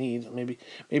basically what you need. Maybe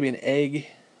an egg,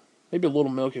 maybe a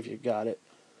little milk if you got it,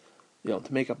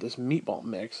 to make up this meatball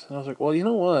mix. And I was like, well, you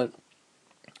know what?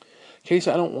 In case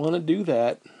I don't want to do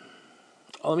that,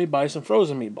 let me buy some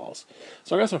frozen meatballs.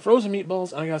 So I got some frozen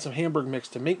meatballs, and I got some hamburger mix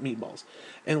to make meatballs.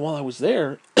 And while I was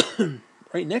there,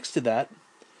 right next to that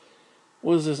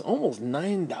was this almost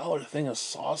 $9 thing of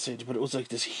sausage, but it was like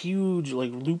this huge,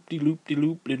 like,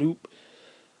 loop-de-loop-de-loop-de-loop,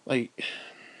 like,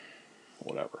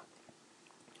 whatever.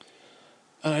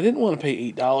 And I didn't want to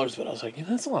pay $8, but I was like,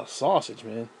 that's a lot of sausage,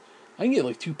 man. I can get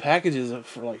like 2 packages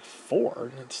for like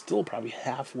 $4, and it's still probably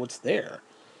half what's there.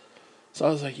 So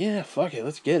I was like, yeah, fuck it,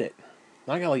 let's get it.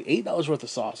 And I got like $8 worth of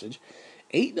sausage,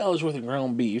 $8 worth of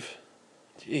ground beef.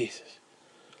 Jesus.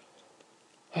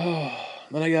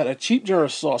 Then I got a cheap jar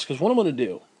of sauce, because what I'm going to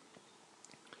do,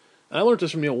 and I learned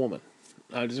this from the old woman.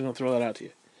 I'm just going to throw that out to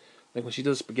you. Like when she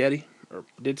does spaghetti, or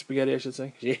did spaghetti, I should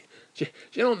say. She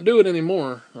don't do it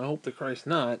anymore. I hope to Christ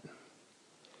not.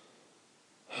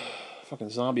 Fucking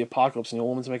zombie apocalypse, and the old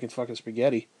woman's making fucking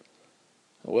spaghetti.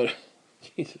 What?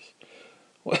 Jesus.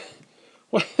 What?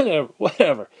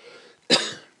 Whatever.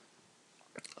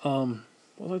 What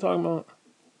was I talking about?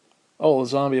 Oh, the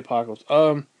zombie apocalypse.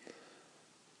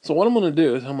 So what I'm gonna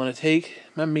do is I'm gonna take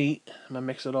my meat, I'm gonna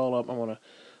mix it all up. I'm gonna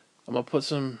put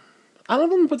some. I don't know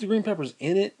if I'm gonna put the green peppers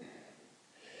in it.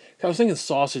 I was thinking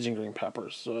sausage and green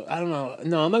peppers. So I don't know.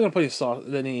 No, I'm not gonna put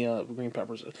any green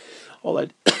peppers. All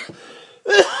that.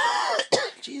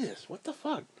 Jesus, what the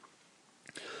fuck?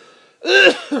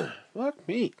 Fuck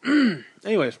me.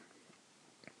 Anyways,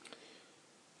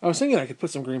 I was thinking I could put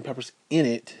some green peppers in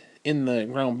it, in the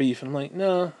ground beef, and I'm like,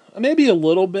 no, maybe a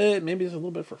little bit, maybe it's a little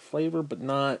bit for flavor, but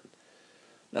not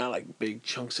like big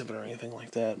chunks of it or anything like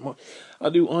that.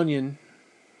 I'll do onion.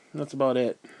 That's about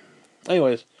it.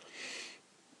 Anyways,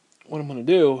 what I'm gonna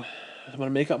do is I'm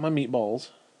gonna make up my meatballs.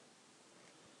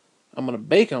 I'm gonna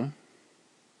bake them.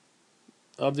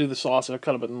 I'll do the sauce. I'll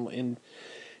cut them in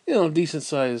decent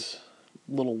size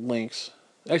little lengths.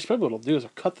 Actually, probably what I'll do is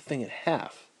I'll cut the thing in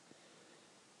half.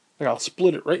 Like I'll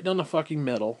split it right down the fucking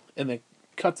middle, and then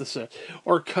cut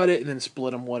or cut it and then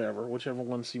split them, whatever, whichever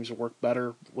one seems to work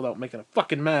better without making a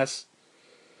fucking mess.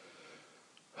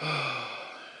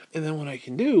 And then what I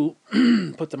can do,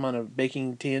 put them on a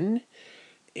baking tin,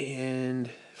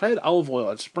 and if I had olive oil,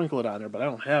 I'd sprinkle it on there, but I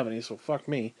don't have any, so fuck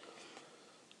me.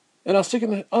 And I'll stick it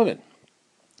in the oven,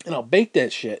 and I'll bake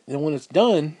that shit. And when it's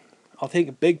done, I'll take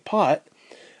a big pot,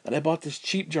 and I bought this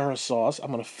cheap jar of sauce.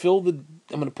 I'm gonna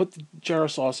put the jar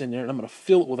of sauce in there, and I'm gonna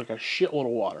fill it with like a shitload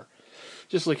of water,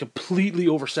 just like completely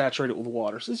oversaturate it with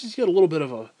water. So this just get a little bit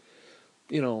of a,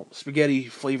 spaghetti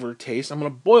flavored taste. I'm gonna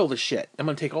boil the shit. I'm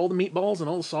gonna take all the meatballs and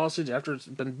all the sausage after it's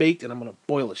been baked, and I'm gonna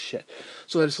boil the shit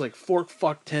so that it's like fork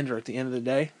fuck tender at the end of the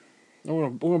day. We're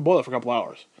gonna boil it for a couple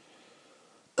hours.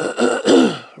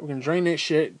 We're gonna drain that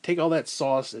shit, take all that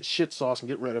sauce, that shit sauce, and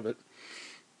get rid of it.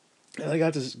 And I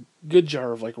got this good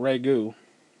jar of like ragu.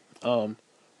 We're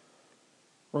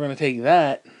gonna take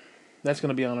that. That's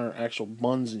gonna be on our actual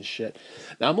buns and shit.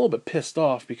 Now I'm a little bit pissed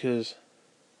off because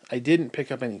I didn't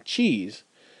pick up any cheese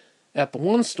at the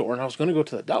one store, and I was gonna go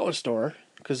to the dollar store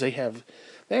because they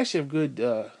actually have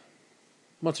good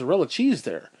mozzarella cheese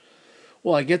there.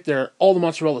 Well, I get there, all the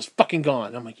mozzarella's fucking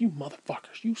gone. I'm like, you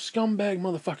motherfuckers, you scumbag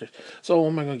motherfuckers. So,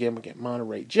 am I going to get? I'm going to get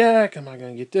Monterey Jack. Am I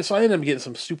going to get this? So I ended up getting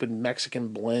some stupid Mexican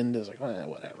blend. I was like,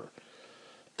 whatever.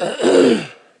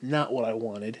 Not what I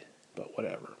wanted, but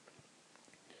whatever.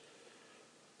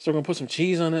 So, we're going to put some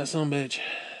cheese on that sumbitch.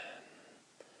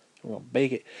 We're going to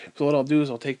bake it. So, what I'll do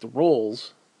is I'll take the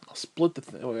rolls. I'll split the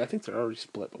thing. I think they're already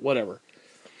split, but whatever.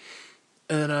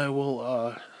 And I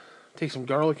will take some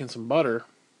garlic and some butter.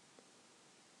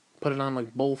 Put it on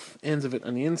like both ends of it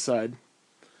on the inside,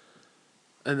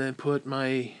 and then put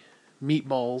my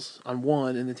meatballs on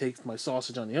one, and then take my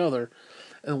sausage on the other,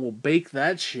 and we'll bake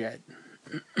that shit.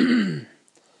 Of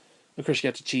course, you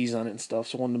got the cheese on it and stuff.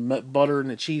 So when the butter and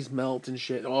the cheese melt and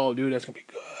shit, oh dude, that's gonna be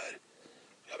good.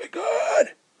 Gonna be good.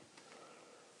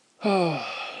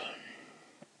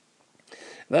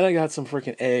 Then I got some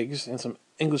freaking eggs and some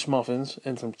English muffins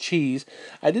and some cheese.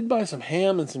 I did buy some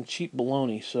ham and some cheap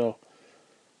bologna, so.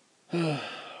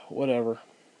 Whatever.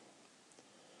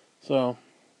 So,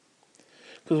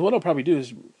 because what I'll probably do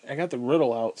is, I got the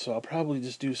griddle out, so I'll probably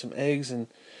just do some eggs and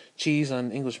cheese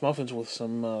on English muffins with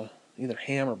some either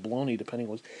ham or bologna, depending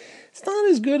on what. It's not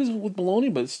as good as with bologna,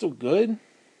 but it's still good.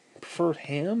 Prefer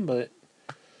ham, but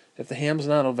if the ham's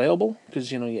not available, because,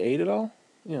 you ate it all,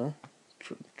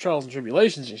 trials and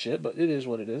tribulations and shit, but it is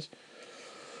what it is.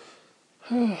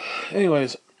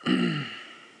 Anyways, so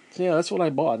yeah, that's what I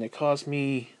bought, and it cost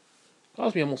me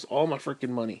almost all my freaking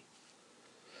money.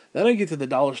 Then I get to the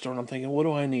dollar store and I'm thinking, what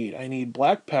do I need? I need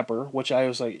black pepper, which I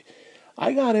was like,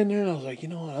 I got in there and I was like, you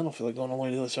know what? I don't feel like going all the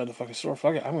way to the other side of the fucking store.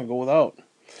 Fuck it, I'm going to go without.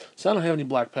 So I don't have any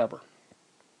black pepper.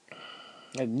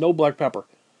 I have no black pepper.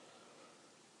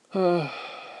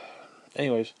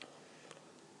 Anyways.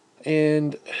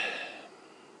 And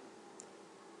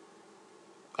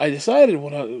I decided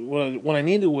what I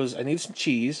needed was, I needed some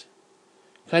cheese.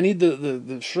 I need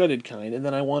the shredded kind, and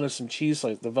then I wanted some cheese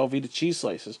slices, the Velveeta cheese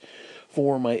slices,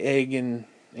 for my egg and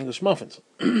English muffins.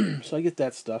 So I get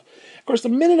that stuff. Of course, the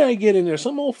minute I get in there,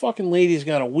 some old fucking lady's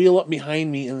got to wheel up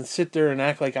behind me and sit there and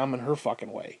act like I'm in her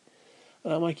fucking way.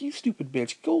 And I'm like, you stupid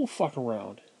bitch, go fuck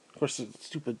around. Of course, the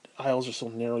stupid aisles are so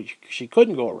narrow, she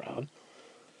couldn't go around.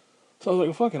 So I was like,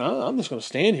 well, fucking, I'm just going to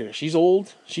stand here. She's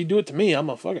old. She'd do it to me. I'm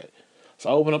going to fuck it. So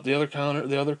I open up the other counter,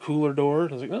 the other cooler door. And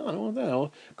I was like, no, I don't want that.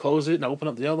 I'll close it and I open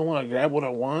up the other one. I grab what I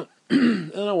want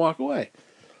and I walk away.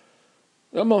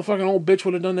 That motherfucking old bitch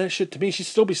would have done that shit to me. She'd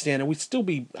still be standing. I'd still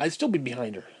be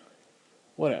behind her.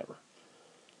 Whatever.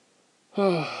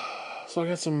 So I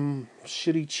got some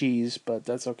shitty cheese, but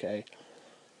that's okay.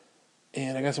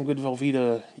 And I got some good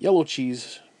Velveeta yellow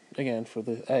cheese, again, for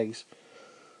the eggs.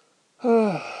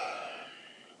 And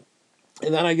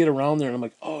then I get around there and I'm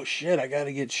like, oh shit, I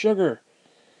gotta get sugar.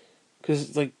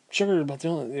 Because, like, sugar is about the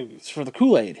only... It's for the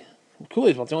Kool-Aid. Kool-Aid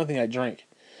is about the only thing I drink.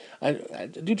 I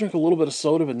do drink a little bit of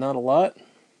soda, but not a lot.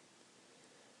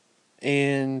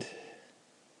 And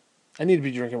I need to be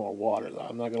drinking more water, though.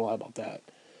 I'm not going to lie about that.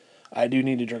 I do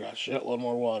need to drink a shitload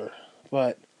more water.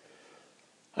 But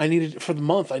for the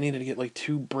month, I needed to get, like,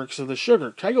 2 bricks of the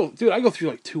sugar. I go through,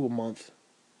 like, 2 a month.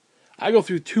 I go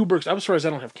through 2 bricks. I'm surprised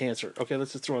I don't have cancer. Okay,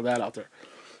 let's just throw that out there.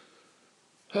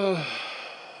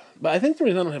 But I think the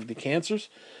reason I don't have the cancers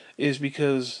is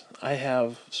because I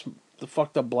have the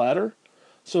fucked up bladder.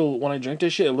 So when I drink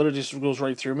this shit, it literally just goes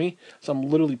right through me. So I'm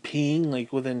literally peeing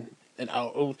like within an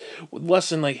hour, less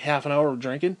than like half an hour of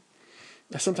drinking.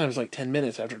 Sometimes like 10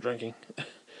 minutes after drinking.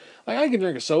 Like I can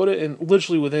drink a soda and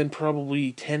literally within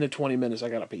probably 10 to 20 minutes I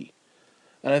gotta pee.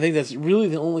 And I think that's really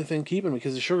the only thing keeping me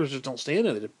because the sugars just don't stay in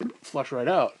it. They flush right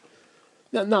out.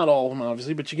 Not all of them,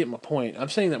 obviously, but you get my point. I'm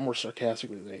saying that more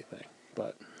sarcastically than anything.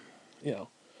 But...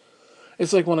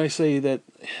 it's like when I say that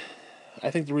I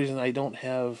think the reason I don't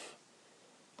have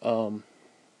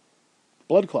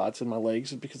blood clots in my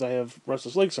legs is because I have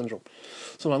restless leg syndrome.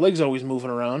 So my leg's always moving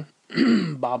around,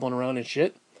 bobbling around and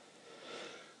shit.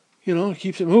 It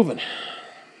keeps it moving.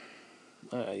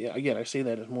 Yeah, again, I say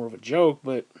that as more of a joke,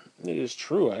 but it is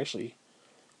true, actually,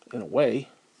 in a way.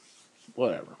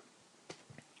 Whatever.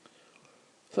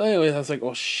 So anyway, I was like,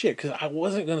 well, shit, because I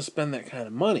wasn't going to spend that kind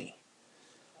of money.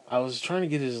 I was trying to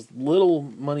get as little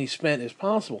money spent as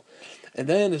possible. And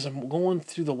then as I'm going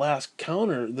through the last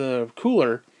counter, the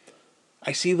cooler,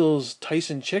 I see those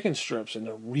Tyson chicken strips, and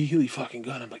they're really fucking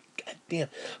good. I'm like, God damn.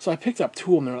 So I picked up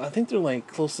two of them. I think they're like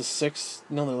close to $6.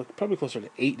 No, they're like probably closer to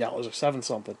 $8 or 7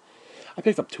 something. I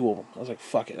picked up two of them. I was like,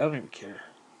 fuck it. I don't even care.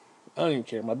 I don't even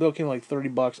care. My bill came like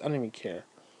 $30. I don't even care.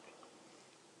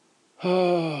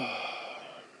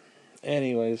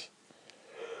 Anyways,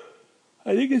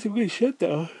 I did get some good shit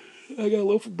though. I got a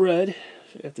loaf of bread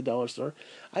at the dollar store.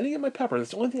 I didn't get my pepper. That's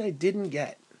the only thing I didn't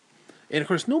get. And of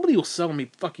course, nobody will sell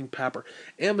me fucking pepper.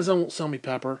 Amazon won't sell me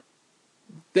pepper.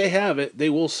 They have it. They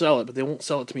will sell it, but they won't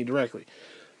sell it to me directly.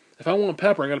 If I want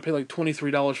pepper, I got to pay like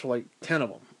 $23 for like 10 of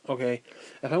them. Okay.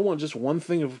 If I want just one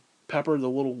thing of pepper, the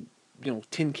little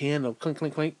tin can, the clink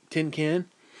clink clink tin can,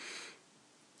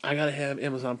 I got to have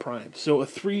Amazon Prime. So a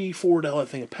 $3-4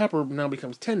 thing of pepper now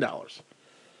becomes $10.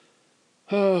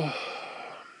 I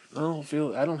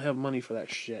don't have money for that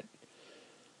shit.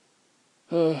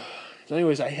 So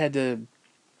anyways, I had to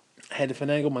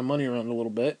finagle my money around a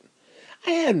little bit.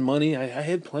 I had money. I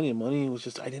had plenty of money. It was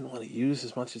just I didn't want to use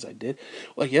as much as I did.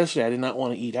 Like yesterday, I did not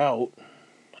want to eat out.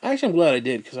 Actually, I'm glad I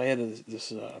did because I had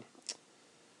this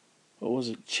what was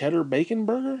it, cheddar bacon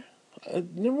burger? I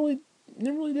never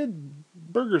really did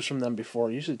burgers from them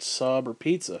before. Usually it's sub or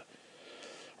pizza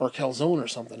or calzone or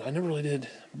something. I never really did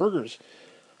burgers.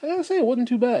 I gotta say, it wasn't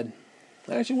too bad.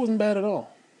 It actually wasn't bad at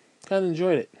all. Kind of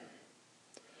enjoyed it.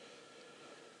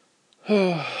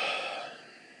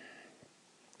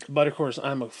 But of course,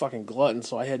 I'm a fucking glutton,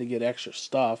 so I had to get extra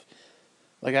stuff.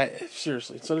 Like,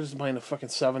 seriously, instead of just buying a fucking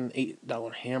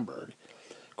 $7-8 hamburger,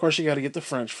 of course you got to get the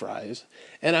French fries.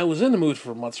 And I was in the mood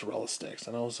for mozzarella sticks,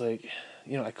 and I was like,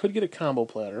 I could get a combo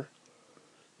platter.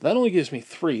 That only gives me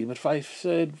 3, but if I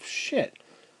said, shit,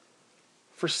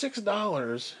 for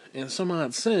 $6 and some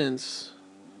odd cents,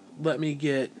 let me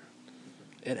get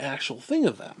an actual thing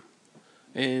of them.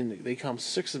 And they come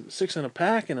six in a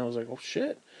pack, and I was like, oh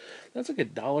shit, that's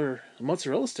like $1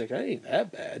 mozzarella stick. That ain't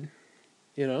that bad,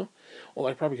 Well,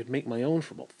 I probably could make my own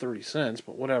for about 30 cents,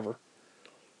 but whatever.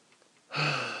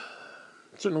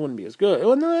 Certainly wouldn't be as good.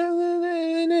 Oh,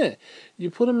 no. You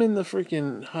put them in the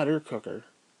freaking hot air cooker,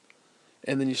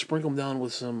 and then you sprinkle them down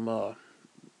with some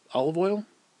olive oil.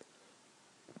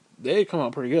 They come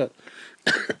out pretty good.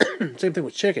 Same thing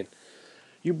with chicken.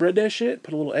 You bread that shit,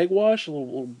 put a little egg wash, a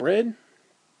little bread,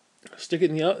 stick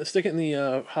it in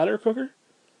the hot air cooker.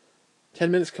 10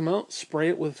 minutes, come out, spray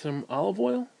it with some olive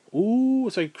oil. Ooh,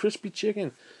 it's like crispy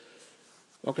chicken.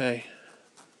 Okay.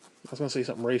 I was going to say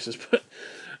something racist, but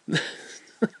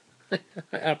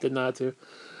I opted not to.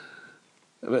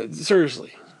 But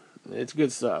seriously, it's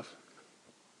good stuff.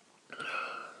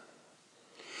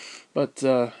 But,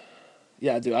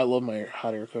 yeah, dude, I love my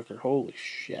hot air cooker. Holy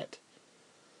shit.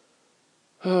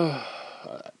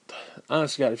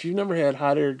 Honest to God, if you've never had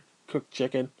hot air cooked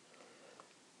chicken,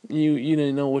 you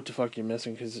didn't know what the fuck you're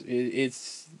missing, because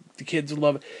it's the kids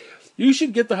love it. You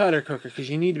should get the hot air cooker because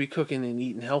you need to be cooking and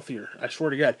eating healthier. I swear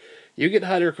to God, you get the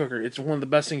hot air cooker. It's one of the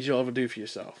best things you'll ever do for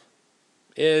yourself.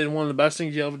 It's one of the best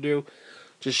things you'll ever do.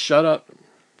 Just shut up.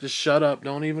 Just shut up.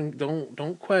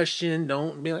 Don't question.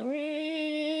 Don't be like,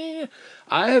 meh.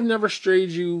 I have never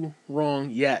strayed you wrong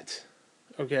yet.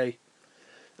 Okay.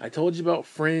 I told you about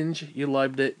Fringe. You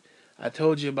loved it. I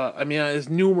told you about. There's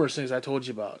numerous things I told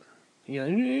you about.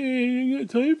 You got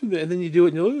time for that, and then you do it,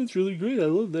 and you're like, oh, it's really great. I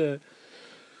love that.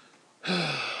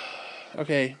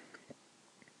 Okay.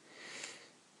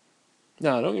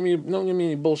 No, don't give me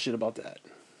any bullshit about that.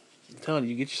 I'm telling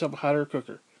you, get yourself a hot air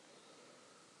cooker.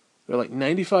 They're like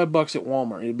 $95 at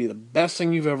Walmart. It'd be the best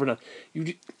thing you've ever done.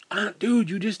 Dude,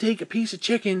 you just take a piece of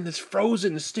chicken that's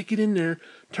frozen and stick it in there,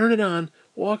 turn it on,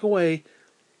 walk away,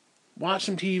 watch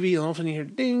some TV, and all of a sudden you hear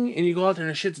ding, and you go out there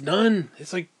and the shit's done.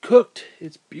 It's like cooked.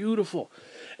 It's beautiful.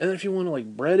 And then if you want to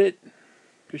like bread it,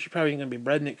 because you're probably going to be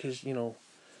breading it because,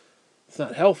 it's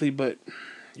not healthy, but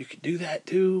you could do that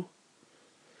too.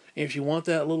 And if you want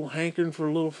that little hankering for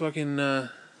a little fucking,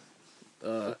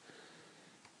 what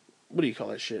do you call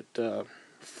that shit?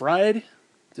 Fried,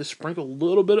 just sprinkle a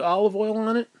little bit of olive oil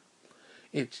on it.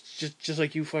 It's just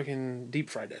like you fucking deep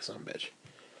fried that son of a bitch.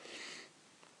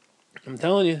 I'm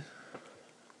telling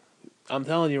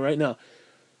you right now.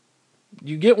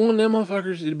 You get one of them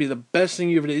motherfuckers, it'd be the best thing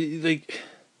you ever did. Like,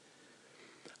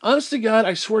 honest to God,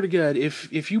 I swear to God,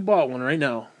 if you bought one right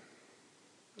now,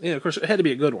 of course it had to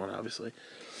be a good one, obviously.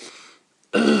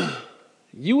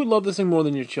 You would love this thing more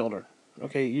than your children.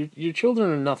 Okay, your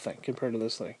children are nothing compared to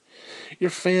this thing. Your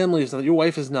family is nothing. Your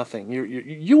wife is nothing.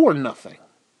 You are nothing.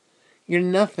 You're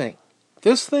nothing.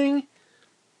 This thing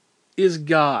is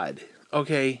God.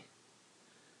 Okay.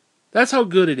 That's how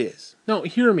good it is. No,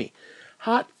 hear me.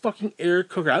 Hot fucking air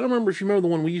cooker. I don't remember if you remember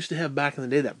the one we used to have back in the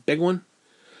day, that big one.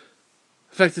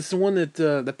 In fact, it's the one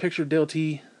that picture Dale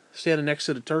T standing next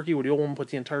to the turkey, where the old woman put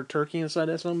the entire turkey inside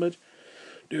that son of a bitch.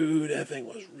 Dude, that thing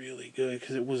was really good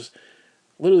because it was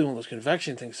literally one of those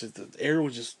convection things. That the air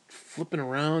was just flipping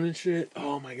around and shit.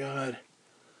 Oh my god!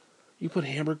 You put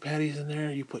hamburger patties in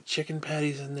there. You put chicken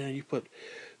patties in there. You put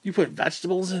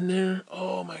vegetables in there.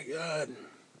 Oh my god!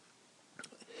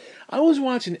 I was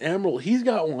watching Emerald. He's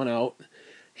got one out.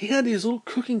 He had these little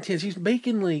cooking tins. He's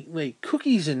baking like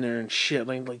cookies in there and shit,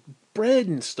 like bread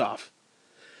and stuff.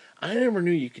 I never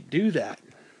knew you could do that.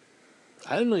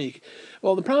 I didn't know you could.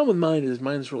 Well, the problem with mine is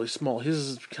mine's really small. His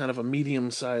is kind of a medium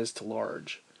size to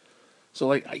large. So,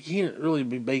 like, I can't really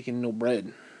be baking no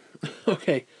bread.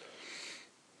 Okay.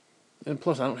 And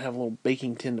plus, I don't have a little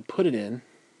baking tin to put it in.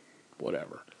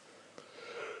 Whatever.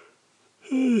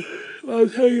 I'll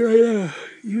tell you right now.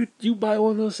 You buy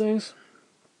one of those things,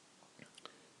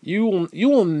 you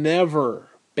will never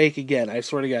bake again. I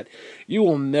swear to God. You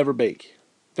will never bake.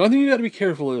 The only thing you got to be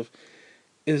careful of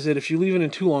is that if you leave it in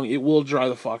too long, it will dry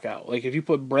the fuck out. Like, if you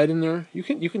put bread in there, you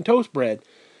can toast bread.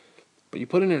 But you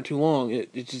put it in there too long,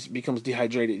 it just becomes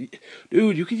dehydrated.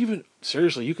 Dude, you can even,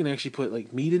 seriously, you can actually put,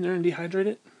 like, meat in there and dehydrate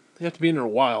it. You have to be in there a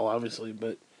while, obviously,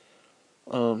 but,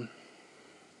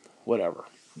 whatever.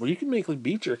 Well, you can make, like,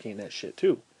 beef jerky and that shit,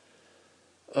 too.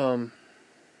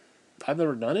 I've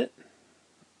never done it,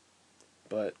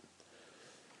 but,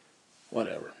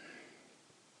 whatever.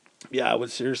 Yeah, I would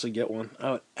seriously get one.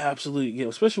 I would absolutely get one,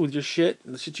 especially with your shit,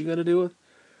 the shit you gotta do with.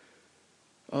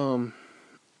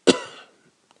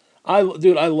 I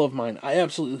love mine. I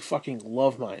absolutely fucking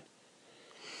love mine.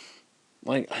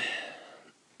 Like,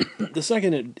 the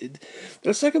second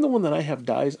the one that I have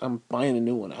dies, I'm buying a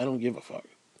new one. I don't give a fuck.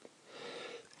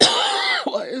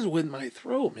 What is with my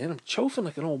throat, man? I'm choking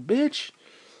like an old bitch.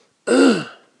 No,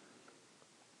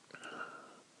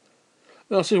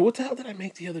 seriously, what the hell did I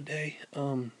make the other day?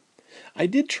 I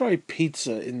did try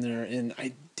pizza in there, and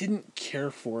I didn't care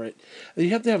for it. You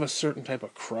have to have a certain type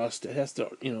of crust. It has to,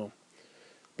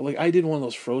 But, like, I did one of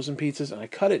those frozen pizzas, and I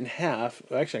cut it in half.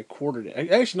 Actually, I quartered it. I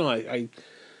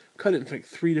cut it in, like,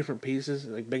 3 different pieces,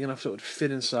 like, big enough so it would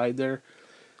fit inside there.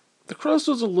 The crust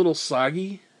was a little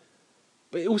soggy,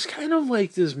 but it was kind of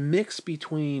like this mix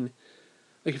between,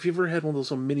 like, if you ever had one of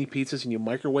those little mini pizzas and you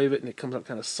microwave it and it comes out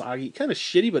kind of soggy, kind of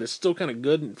shitty, but it's still kind of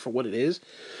good for what it is.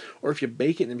 Or if you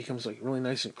bake it and it becomes, like, really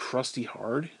nice and crusty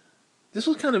hard. This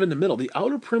was kind of in the middle. The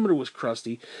outer perimeter was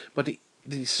crusty, but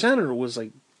the center was,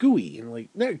 like, gooey, and, like,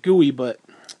 not gooey, but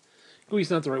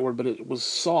gooey's not the right word, but it was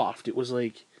soft. It was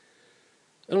like,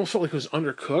 it almost felt like it was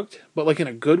undercooked, but, like, in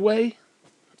a good way,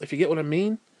 if you get what I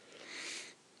mean.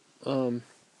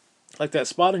 Like that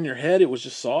spot in your head, it was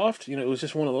just soft. It was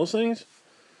just one of those things.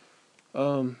 I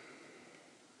don't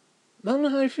know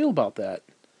how I feel about that.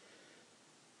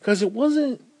 Because it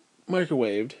wasn't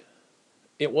microwaved.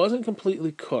 It wasn't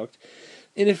completely cooked.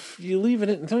 And if you leave it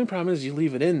in, the only problem is you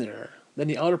leave it in there, then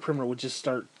the outer perimeter would just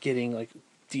start getting, like,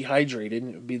 dehydrated,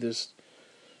 and it would be this,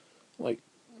 like,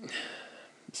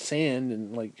 sand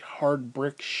and, like, hard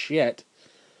brick shit.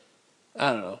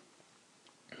 I don't know.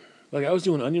 Like, I was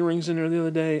doing onion rings in there the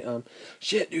other day.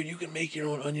 Shit, dude, you can make your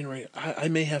own onion ring. I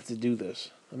may have to do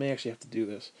this. I may actually have to do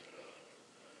this.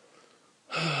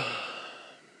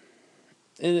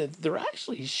 And they're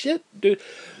actually, shit, dude,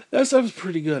 that stuff's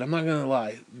pretty good. I'm not gonna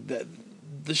lie. The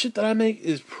shit that I make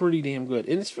is pretty damn good.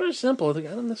 And it's very simple.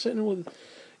 Like, I'm not sitting there with,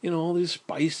 all these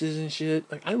spices and shit.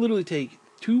 Like, I literally take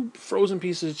 2 frozen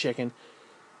pieces of chicken,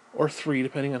 or 3,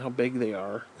 depending on how big they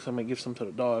are, because I might give some to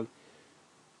the dog.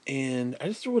 And I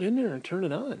just throw it in there and turn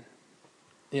it on.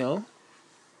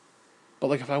 But,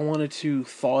 like, if I wanted to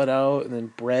thaw it out and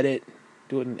then bread it,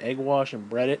 do it in egg wash and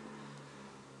bread it,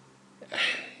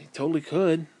 you totally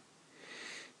could.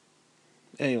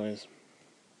 Anyways.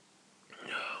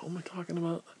 What am I talking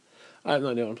about? I have no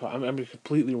idea what I'm talking. I'm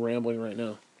completely rambling right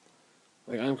now.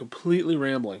 Like, I'm completely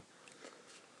rambling.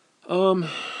 But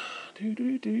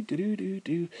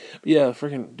yeah,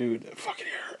 freaking dude, fucking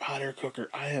hot air cooker.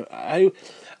 I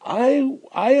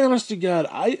honest to God,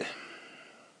 I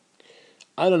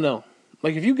don't know.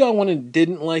 Like, if you got one and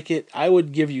didn't like it, I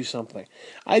would give you something.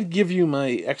 I'd give you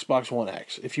my Xbox One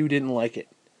X if you didn't like it.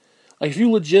 Like, if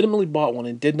you legitimately bought one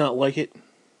and did not like it,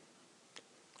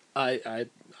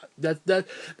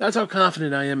 that's how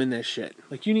confident I am in that shit.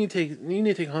 Like, you need to take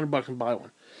 $100 and buy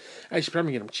one. I should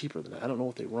probably get them cheaper than that. I don't know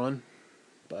what they run,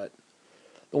 but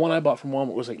the one I bought from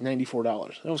Walmart was like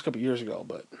 $94. That was a couple years ago,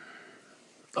 but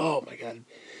oh my God,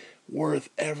 worth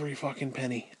every fucking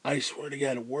penny. I swear to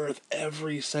God, worth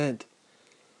every cent.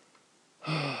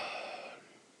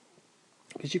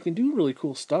 Because you can do really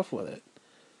cool stuff with it,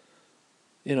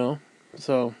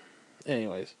 So,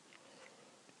 anyways.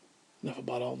 Enough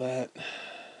about all that.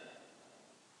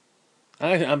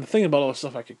 I'm thinking about all the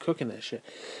stuff I could cook in that shit.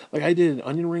 Like I did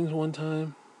onion rings one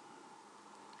time.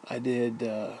 I did.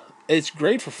 It's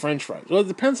great for French fries. Well, it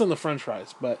depends on the French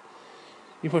fries, but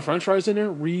you put French fries in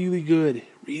there, really good,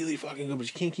 really fucking good. But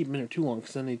you can't keep them in there too long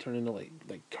because then they turn into like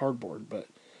cardboard. But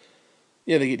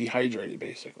yeah, they get dehydrated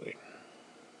basically.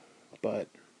 But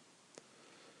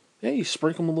yeah, you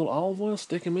sprinkle them with a little olive oil,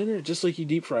 stick them in there, just like you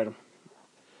deep fried them.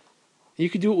 You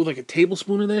could do it with like a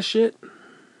tablespoon of that shit,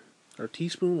 or a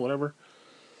teaspoon, whatever.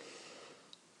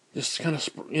 Just kind of,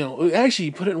 actually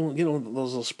you put it in, those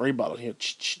little spray bottles,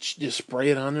 just spray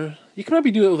it on there. You could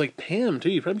probably do it with like Pam too.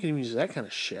 You probably can use that kind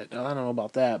of shit. Now, I don't know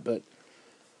about that, but,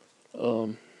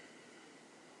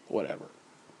 whatever.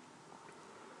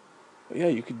 But yeah,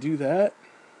 you could do that.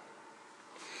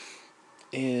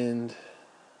 And,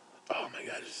 oh my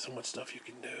god, there's so much stuff you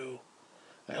can do.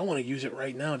 I don't want to use it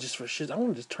right now just for shit. I want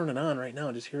to just turn it on right now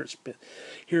and just hear it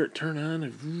turn on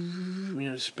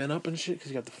and, spin up and shit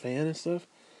because you got the fan and stuff.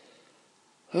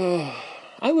 I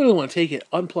literally want to take it,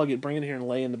 unplug it, bring it here, and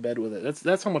lay in the bed with it.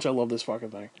 That's how much I love this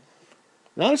fucking thing.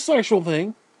 Not a sexual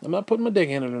thing. I'm not putting my dick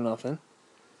in it or nothing.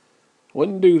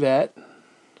 Wouldn't do that.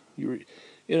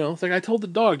 It's like I told the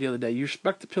dog the other day. You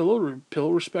respect the pillow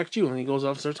respects you, and he goes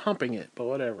off and starts humping it. But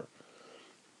whatever.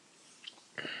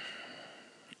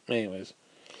 Anyways.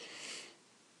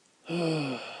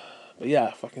 But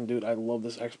yeah, fucking dude, I love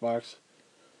this Xbox.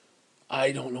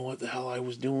 I don't know what the hell I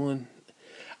was doing.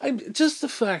 Just the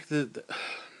fact that,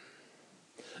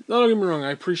 don't get me wrong, I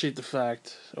appreciate the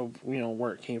fact of,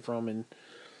 where it came from and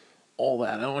all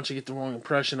that. I don't want you to get the wrong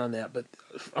impression on that, but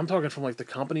I'm talking from like the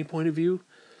company point of view.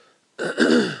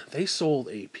 They sold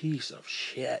a piece of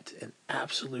shit, an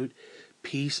absolute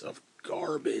piece of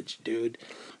garbage, dude.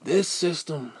 This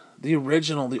system, the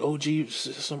original, the OG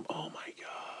system, oh my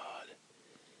god.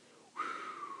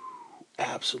 Whew,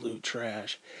 absolute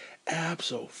trash.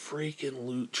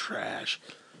 Abso-freaking-lute trash.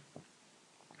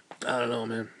 I don't know,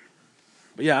 man.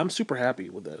 But yeah, I'm super happy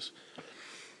with this.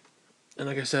 And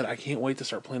like I said, I can't wait to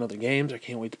start playing other games. I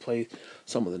can't wait to play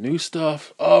some of the new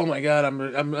stuff. Oh my god,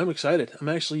 I'm excited. I'm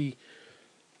actually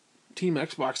Team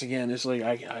Xbox again. It's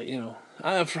like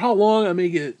for how long I may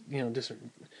get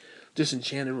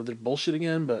disenchanted with their bullshit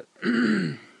again, but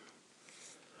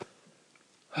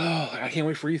I can't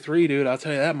wait for E3, dude. I'll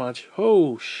tell you that much.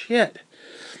 Oh shit!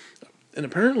 And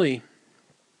apparently,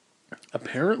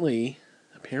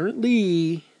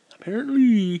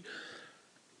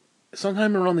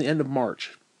 sometime around the end of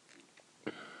March,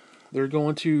 they're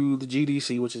going to the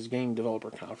GDC, which is Game Developer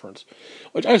Conference.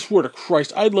 Which I swear to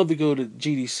Christ, I'd love to go to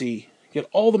GDC, get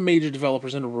all the major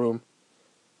developers in a room,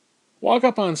 walk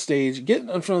up on stage, get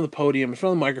in front of the podium, in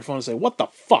front of the microphone, and say, "What the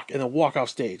fuck?" and then walk off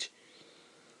stage.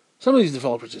 Some of these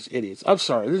developers are just idiots. I'm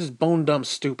sorry, they're just bone dumb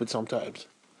stupid sometimes.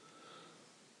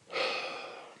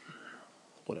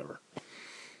 Whatever.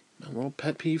 A little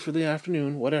pet peeve for the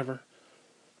afternoon, whatever.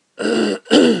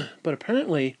 But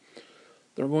apparently,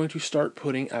 they're going to start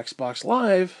putting Xbox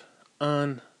Live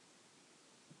on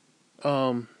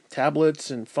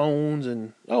tablets and phones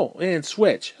and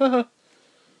Switch. Now,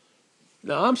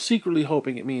 I'm secretly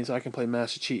hoping it means I can play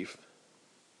Master Chief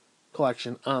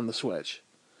Collection on the Switch.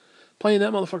 Playing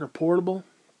that motherfucker portable?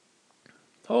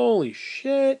 Holy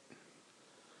shit.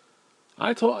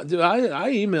 I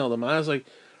emailed him. I was like,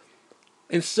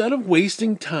 instead of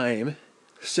wasting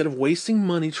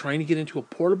money trying to get into a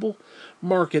portable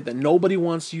market that nobody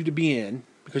wants you to be in,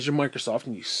 because you're Microsoft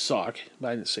and you suck, but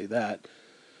I didn't say that.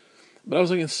 But I was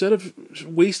like, instead of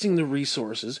wasting the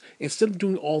resources, instead of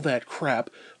doing all that crap,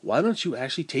 why don't you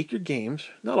actually take your games,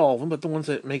 not all of them, but the ones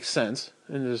that make sense,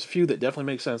 and there's a few that definitely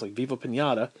make sense, like Viva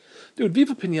Pinata. Dude,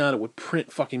 Viva Pinata would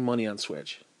print fucking money on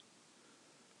Switch.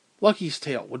 Lucky's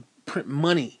Tale would print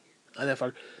money on that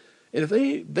fucker. And if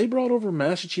they brought over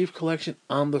Master Chief Collection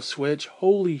on the Switch,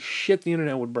 holy shit, the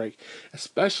internet would break.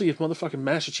 Especially if motherfucking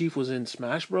Master Chief was in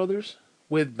Smash Brothers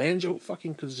with Banjo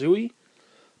fucking Kazooie.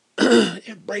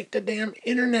 It'd break the damn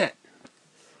internet.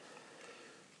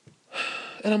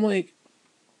 And I'm like,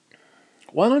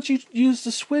 why don't you use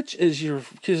the Switch as your...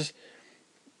 Because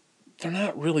they're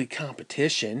not really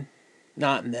competition.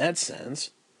 Not in that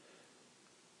sense.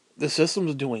 The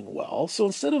system's doing well. So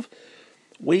instead of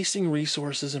wasting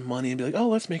resources and money and be like, oh,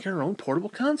 let's make our own portable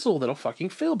console that'll fucking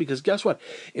fail. Because guess what?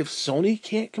 If Sony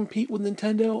can't compete with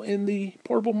Nintendo in the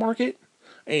portable market,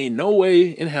 ain't no way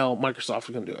in hell Microsoft is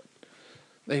going to do it.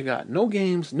 They've got no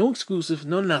games, no exclusives,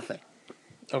 no nothing.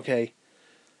 Okay?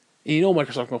 And you know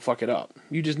Microsoft's going to fuck it up.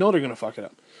 You just know they're going to fuck it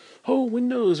up. Oh,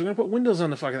 Windows. They're going to put Windows on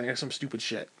the fucking thing. Or some stupid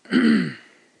shit.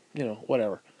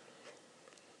 Whatever.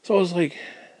 So I was like,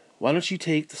 Why don't you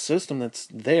take the system that's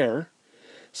there,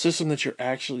 system that you've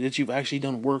actually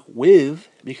done work with,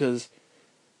 because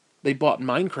they bought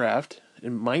Minecraft,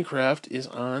 and Minecraft is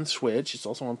on Switch. It's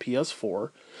also on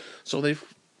PS4. So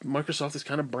Microsoft has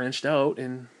kind of branched out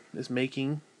and is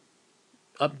making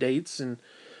updates and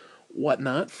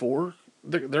whatnot for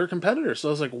their competitors. So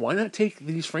I was like, why not take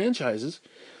these franchises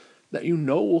that you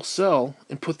know will sell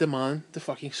and put them on the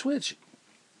fucking Switch?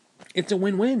 It's a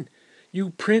win-win. You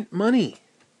print money.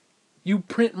 You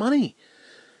print money.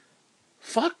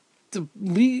 Fuck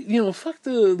fuck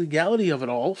the legality of it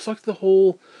all. Fuck the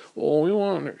whole, well, we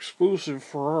want an exclusive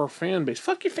for our fan base.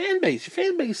 Fuck your fan base. Your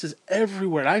fan base is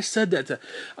everywhere. I said that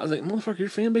I was like, motherfucker, your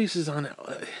fan base is on,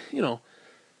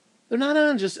 they're not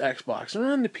on just Xbox. They're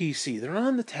on the PC. They're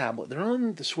on the tablet. They're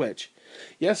on the Switch.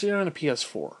 Yes, they're on a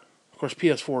PS4. Of course,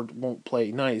 PS4 won't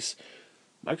play nice.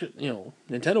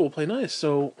 Nintendo will play nice.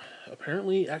 So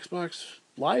apparently, Xbox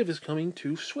Live is coming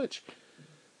to Switch.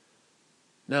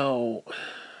 Now,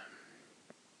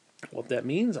 what that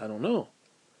means, I don't know.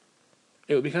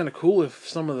 It would be kind of cool if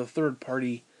some of the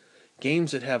third-party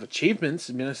games that have achievements,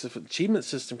 if an achievement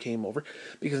system came over,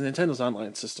 because Nintendo's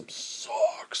online system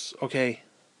sucks, okay?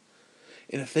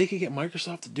 And if they could get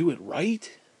Microsoft to do it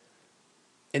right,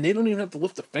 and they don't even have to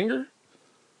lift a finger,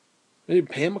 maybe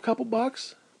pay them a couple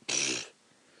bucks,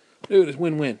 dude, it's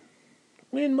win-win.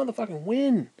 Win, motherfucking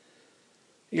win.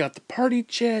 You got the party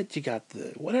chat, you got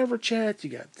the whatever chat, you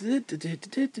got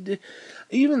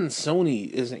even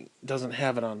Sony doesn't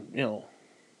have it on,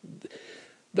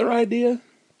 their idea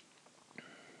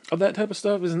of that type of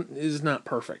stuff is not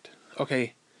perfect.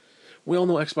 Okay. We all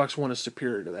know Xbox One is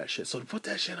superior to that shit. So to put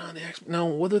that shit on the Xbox, now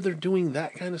whether they're doing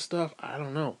that kind of stuff, I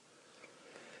don't know.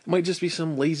 It might just be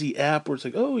some lazy app where it's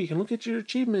like, oh, you can look at your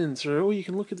achievements, or oh, you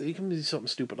can do something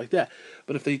stupid like that.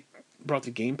 But if they brought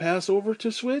the Game Pass over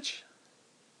to Switch,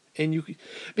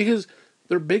 because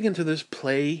they're big into this,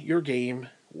 play your game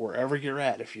wherever you're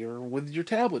at. If you're with your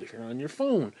tablet, if you're on your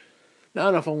phone.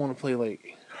 Not if I want to play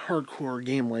like hardcore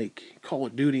game like Call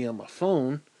of Duty on my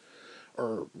phone,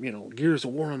 or Gears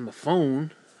of War on my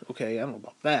phone. Okay, I don't know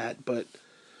about that, but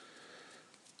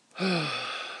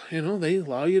they're going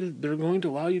to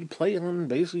allow you to play on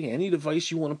basically any device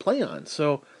you want to play on.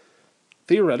 So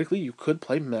theoretically, you could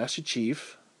play Master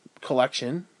Chief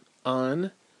Collection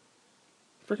on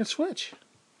freaking Switch.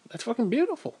 That's fucking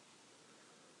beautiful.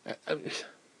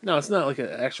 No, it's not like an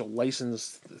actual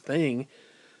licensed thing.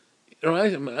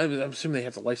 I'm assuming they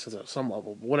have to license it at some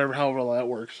level, however that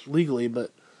works legally,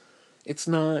 but it's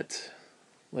not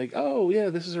like, oh yeah,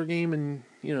 this is our game and,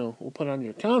 we'll put it on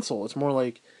your console. It's more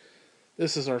like,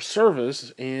 this is our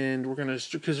service and we're going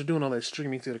to, because they're doing all that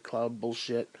streaming through the cloud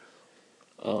bullshit.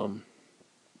 So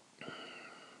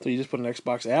you just put an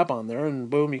Xbox app on there and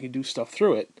boom, you can do stuff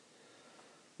through it.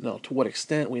 No, to what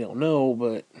extent, we don't know,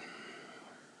 but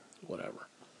whatever.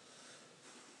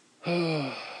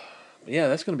 Yeah,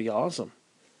 that's going to be awesome.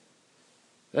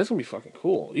 That's going to be fucking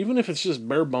cool. Even if it's just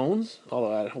bare bones,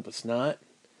 although I hope it's not.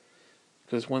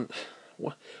 Because when's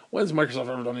Microsoft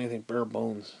ever done anything bare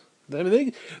bones? I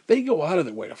mean, they go out of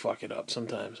their way to fuck it up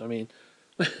sometimes. I mean,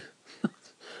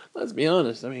 let's be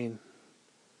honest. I mean,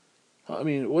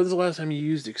 when's the last time you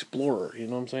used Explorer? You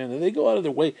know what I'm saying? They go out of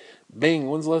their way. Bing,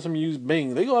 when's the last time you used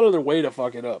Bing? They go out of their way to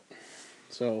fuck it up.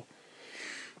 So,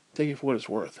 take it for what it's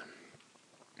worth.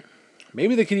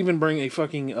 Maybe they could even bring a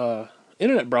fucking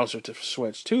internet browser to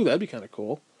Switch, too. That'd be kind of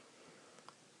cool.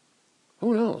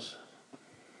 Who knows?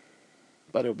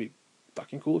 But it would be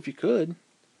fucking cool if you could.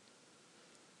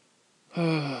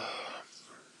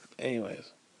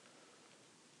 Anyways.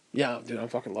 Yeah, dude, I'm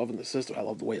fucking loving the system. I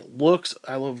love the way it looks.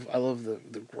 I love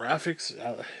the graphics.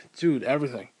 Dude,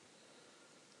 everything.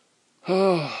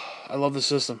 I love the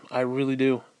system. I really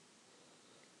do.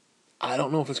 I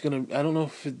don't know if it's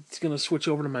gonna switch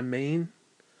over to my main,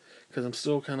 because I'm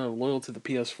still kind of loyal to the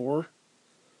PS4.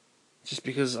 Just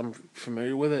because I'm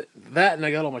familiar with it. That, and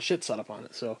I got all my shit set up on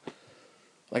it. So,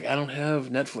 like, I don't have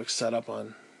Netflix set up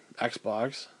on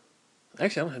Xbox.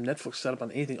 Actually, I don't have Netflix set up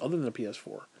on anything other than the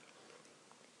PS4.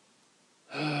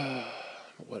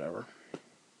 Whatever.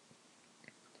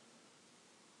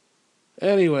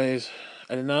 Anyways,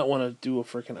 I did not want to do a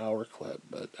freaking hour clip,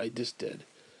 but I just did.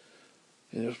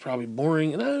 And it was probably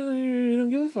boring, and I don't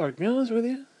give a fuck, to be honest with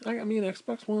you. I got me an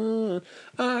Xbox One.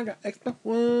 I got Xbox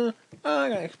One. I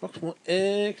got Xbox One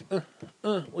X.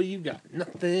 Well, you got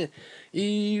nothing.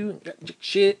 You got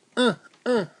shit. I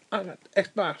got the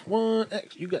Xbox One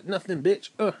X. You got nothing, bitch.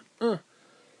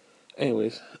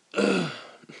 Anyways.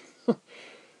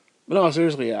 But no,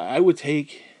 seriously, I would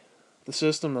take the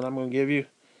system that I'm going to give you.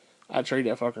 I'd trade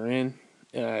that fucker in,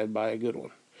 and I'd buy a good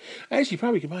one. Actually, you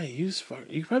probably could buy a used fuck.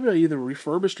 You could probably buy either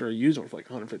refurbished or a used one for like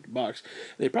 $150.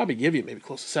 They probably give you maybe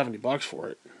close to $70 for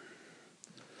it.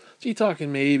 So you're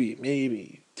talking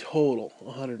maybe total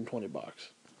 $120. Get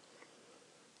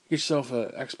yourself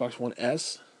a Xbox One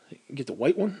S. Get the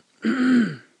white one.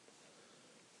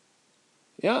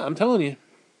 Yeah, I'm telling you.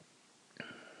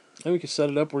 And we could set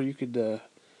it up where you could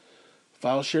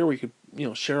file share, where you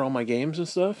could share all my games and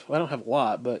stuff. Well, I don't have a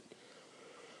lot, but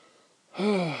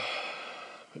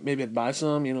maybe I'd buy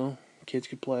some. Kids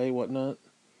could play, whatnot.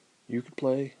 You could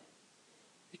play.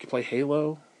 You could play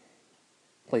Halo.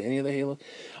 Play any of the Halo.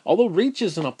 Although Reach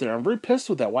isn't up there. I'm very pissed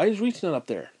with that. Why is Reach not up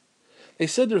there? They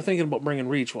said they're thinking about bringing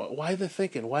Reach. Why are they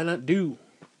thinking? Why not do?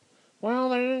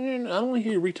 Well, I don't want to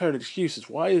hear your retarded excuses.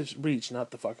 Why is Reach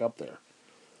not the fuck up there?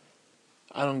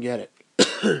 I don't get it.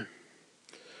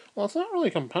 Well, it's not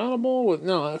really compatible with.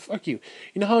 No, fuck you.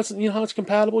 You know how it's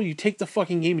compatible? You take the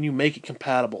fucking game and you make it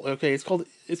compatible. Okay, it's called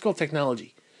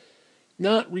technology.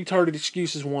 Not retarded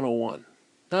excuses 101.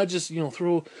 Not just,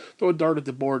 throw a dart at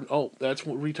the board. Oh, that's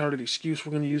what retarded excuse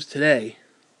we're going to use today.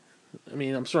 I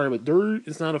mean, I'm sorry, but dirt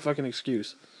is not a fucking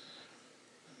excuse.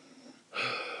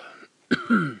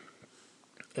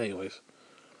 Anyways.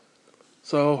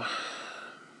 So,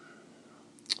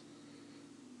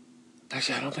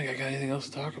 actually, I don't think I got anything else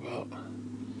to talk about.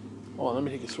 Hold on, let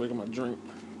me take a swig of my drink.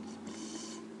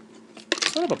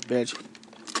 Son of a bitch.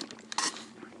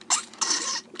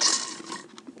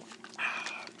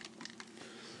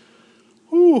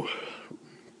 Ooh.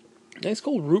 Nice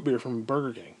cold root beer from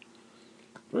Burger King.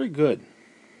 Very good.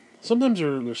 Sometimes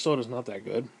their soda's not that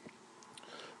good.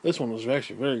 This one was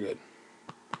actually very good.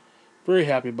 Very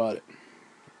happy about it.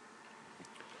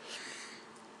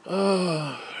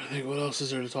 I think what else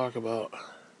is there to talk about?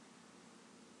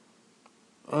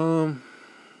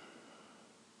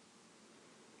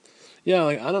 Yeah,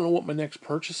 I don't know what my next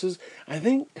purchase is. I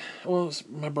think, it's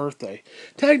my birthday.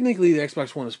 Technically, the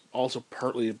Xbox One is also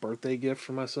partly a birthday gift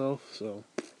for myself, so.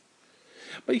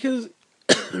 But because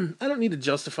I don't need to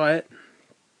justify it,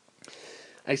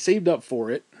 I saved up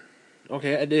for it.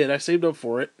 Okay, I did. I saved up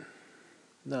for it.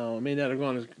 No, it may not have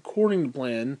gone according to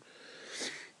plan,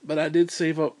 but I did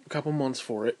save up a couple months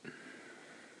for it.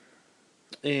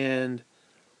 And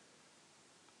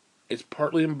it's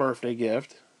partly a birthday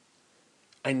gift.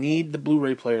 I need the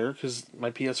Blu-ray player because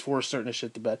my PS4 is starting to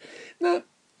shit the bed. Not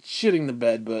shitting the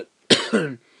bed, but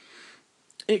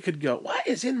it could go. What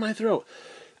is in my throat?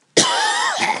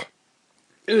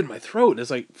 Dude, my throat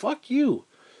is like, fuck you.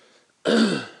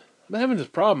 I've been having this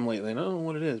problem lately, and I don't know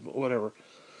what it is, but whatever.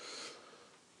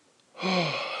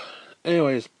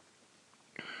 Anyways,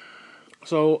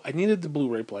 so I needed the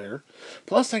Blu-ray player.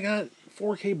 Plus, I got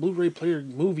 4K Blu-ray player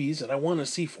movies, and I want to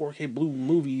see 4K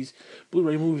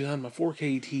Blu-ray movies on my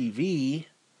 4K TV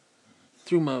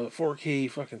through my 4K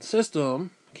fucking system.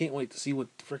 Can't wait to see what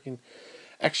the freaking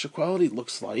extra quality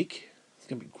looks like. It's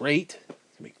gonna be great.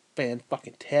 It's gonna be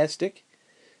fan-fucking-tastic.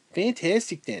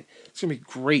 Fantastic, then. It's gonna be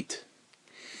great.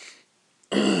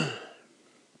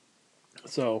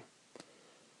 So,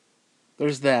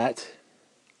 there's that.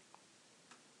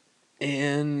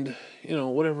 And,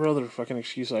 whatever other fucking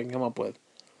excuse I can come up with.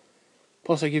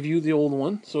 Plus, I give you the old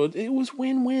one, so it was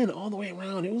win-win all the way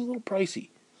around. It was a little pricey.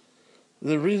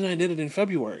 The reason I did it in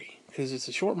February, because it's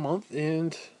a short month,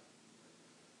 and,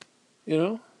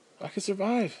 I could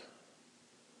survive.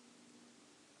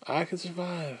 I could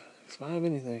survive. Survive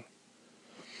anything.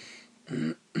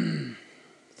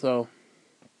 So,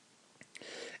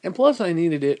 and plus I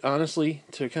needed it, honestly,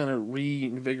 to kind of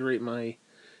reinvigorate my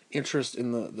interest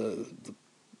in the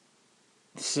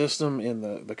system and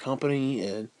the company.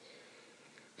 And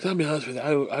cause I'll be honest with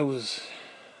you, I was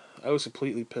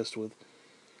completely pissed with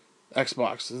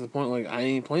Xbox to the point I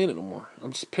ain't playing it no more.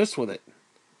 I'm just pissed with it.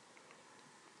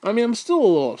 I mean, I'm still a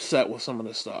little upset with some of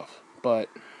this stuff, but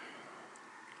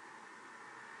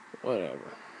whatever.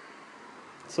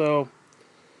 So,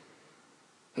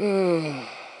 I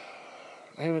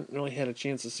haven't really had a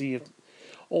chance to see if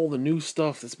all the new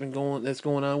stuff that's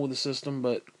going on with the system,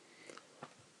 but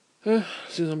as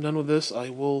soon as I'm done with this,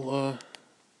 I will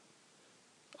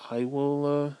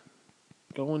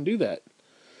go and do that.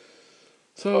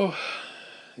 So,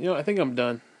 I think I'm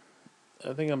done.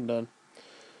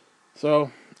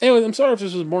 So, anyway, I'm sorry if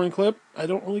this was a boring clip. I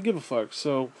don't really give a fuck.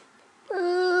 So,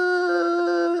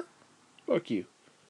 fuck you.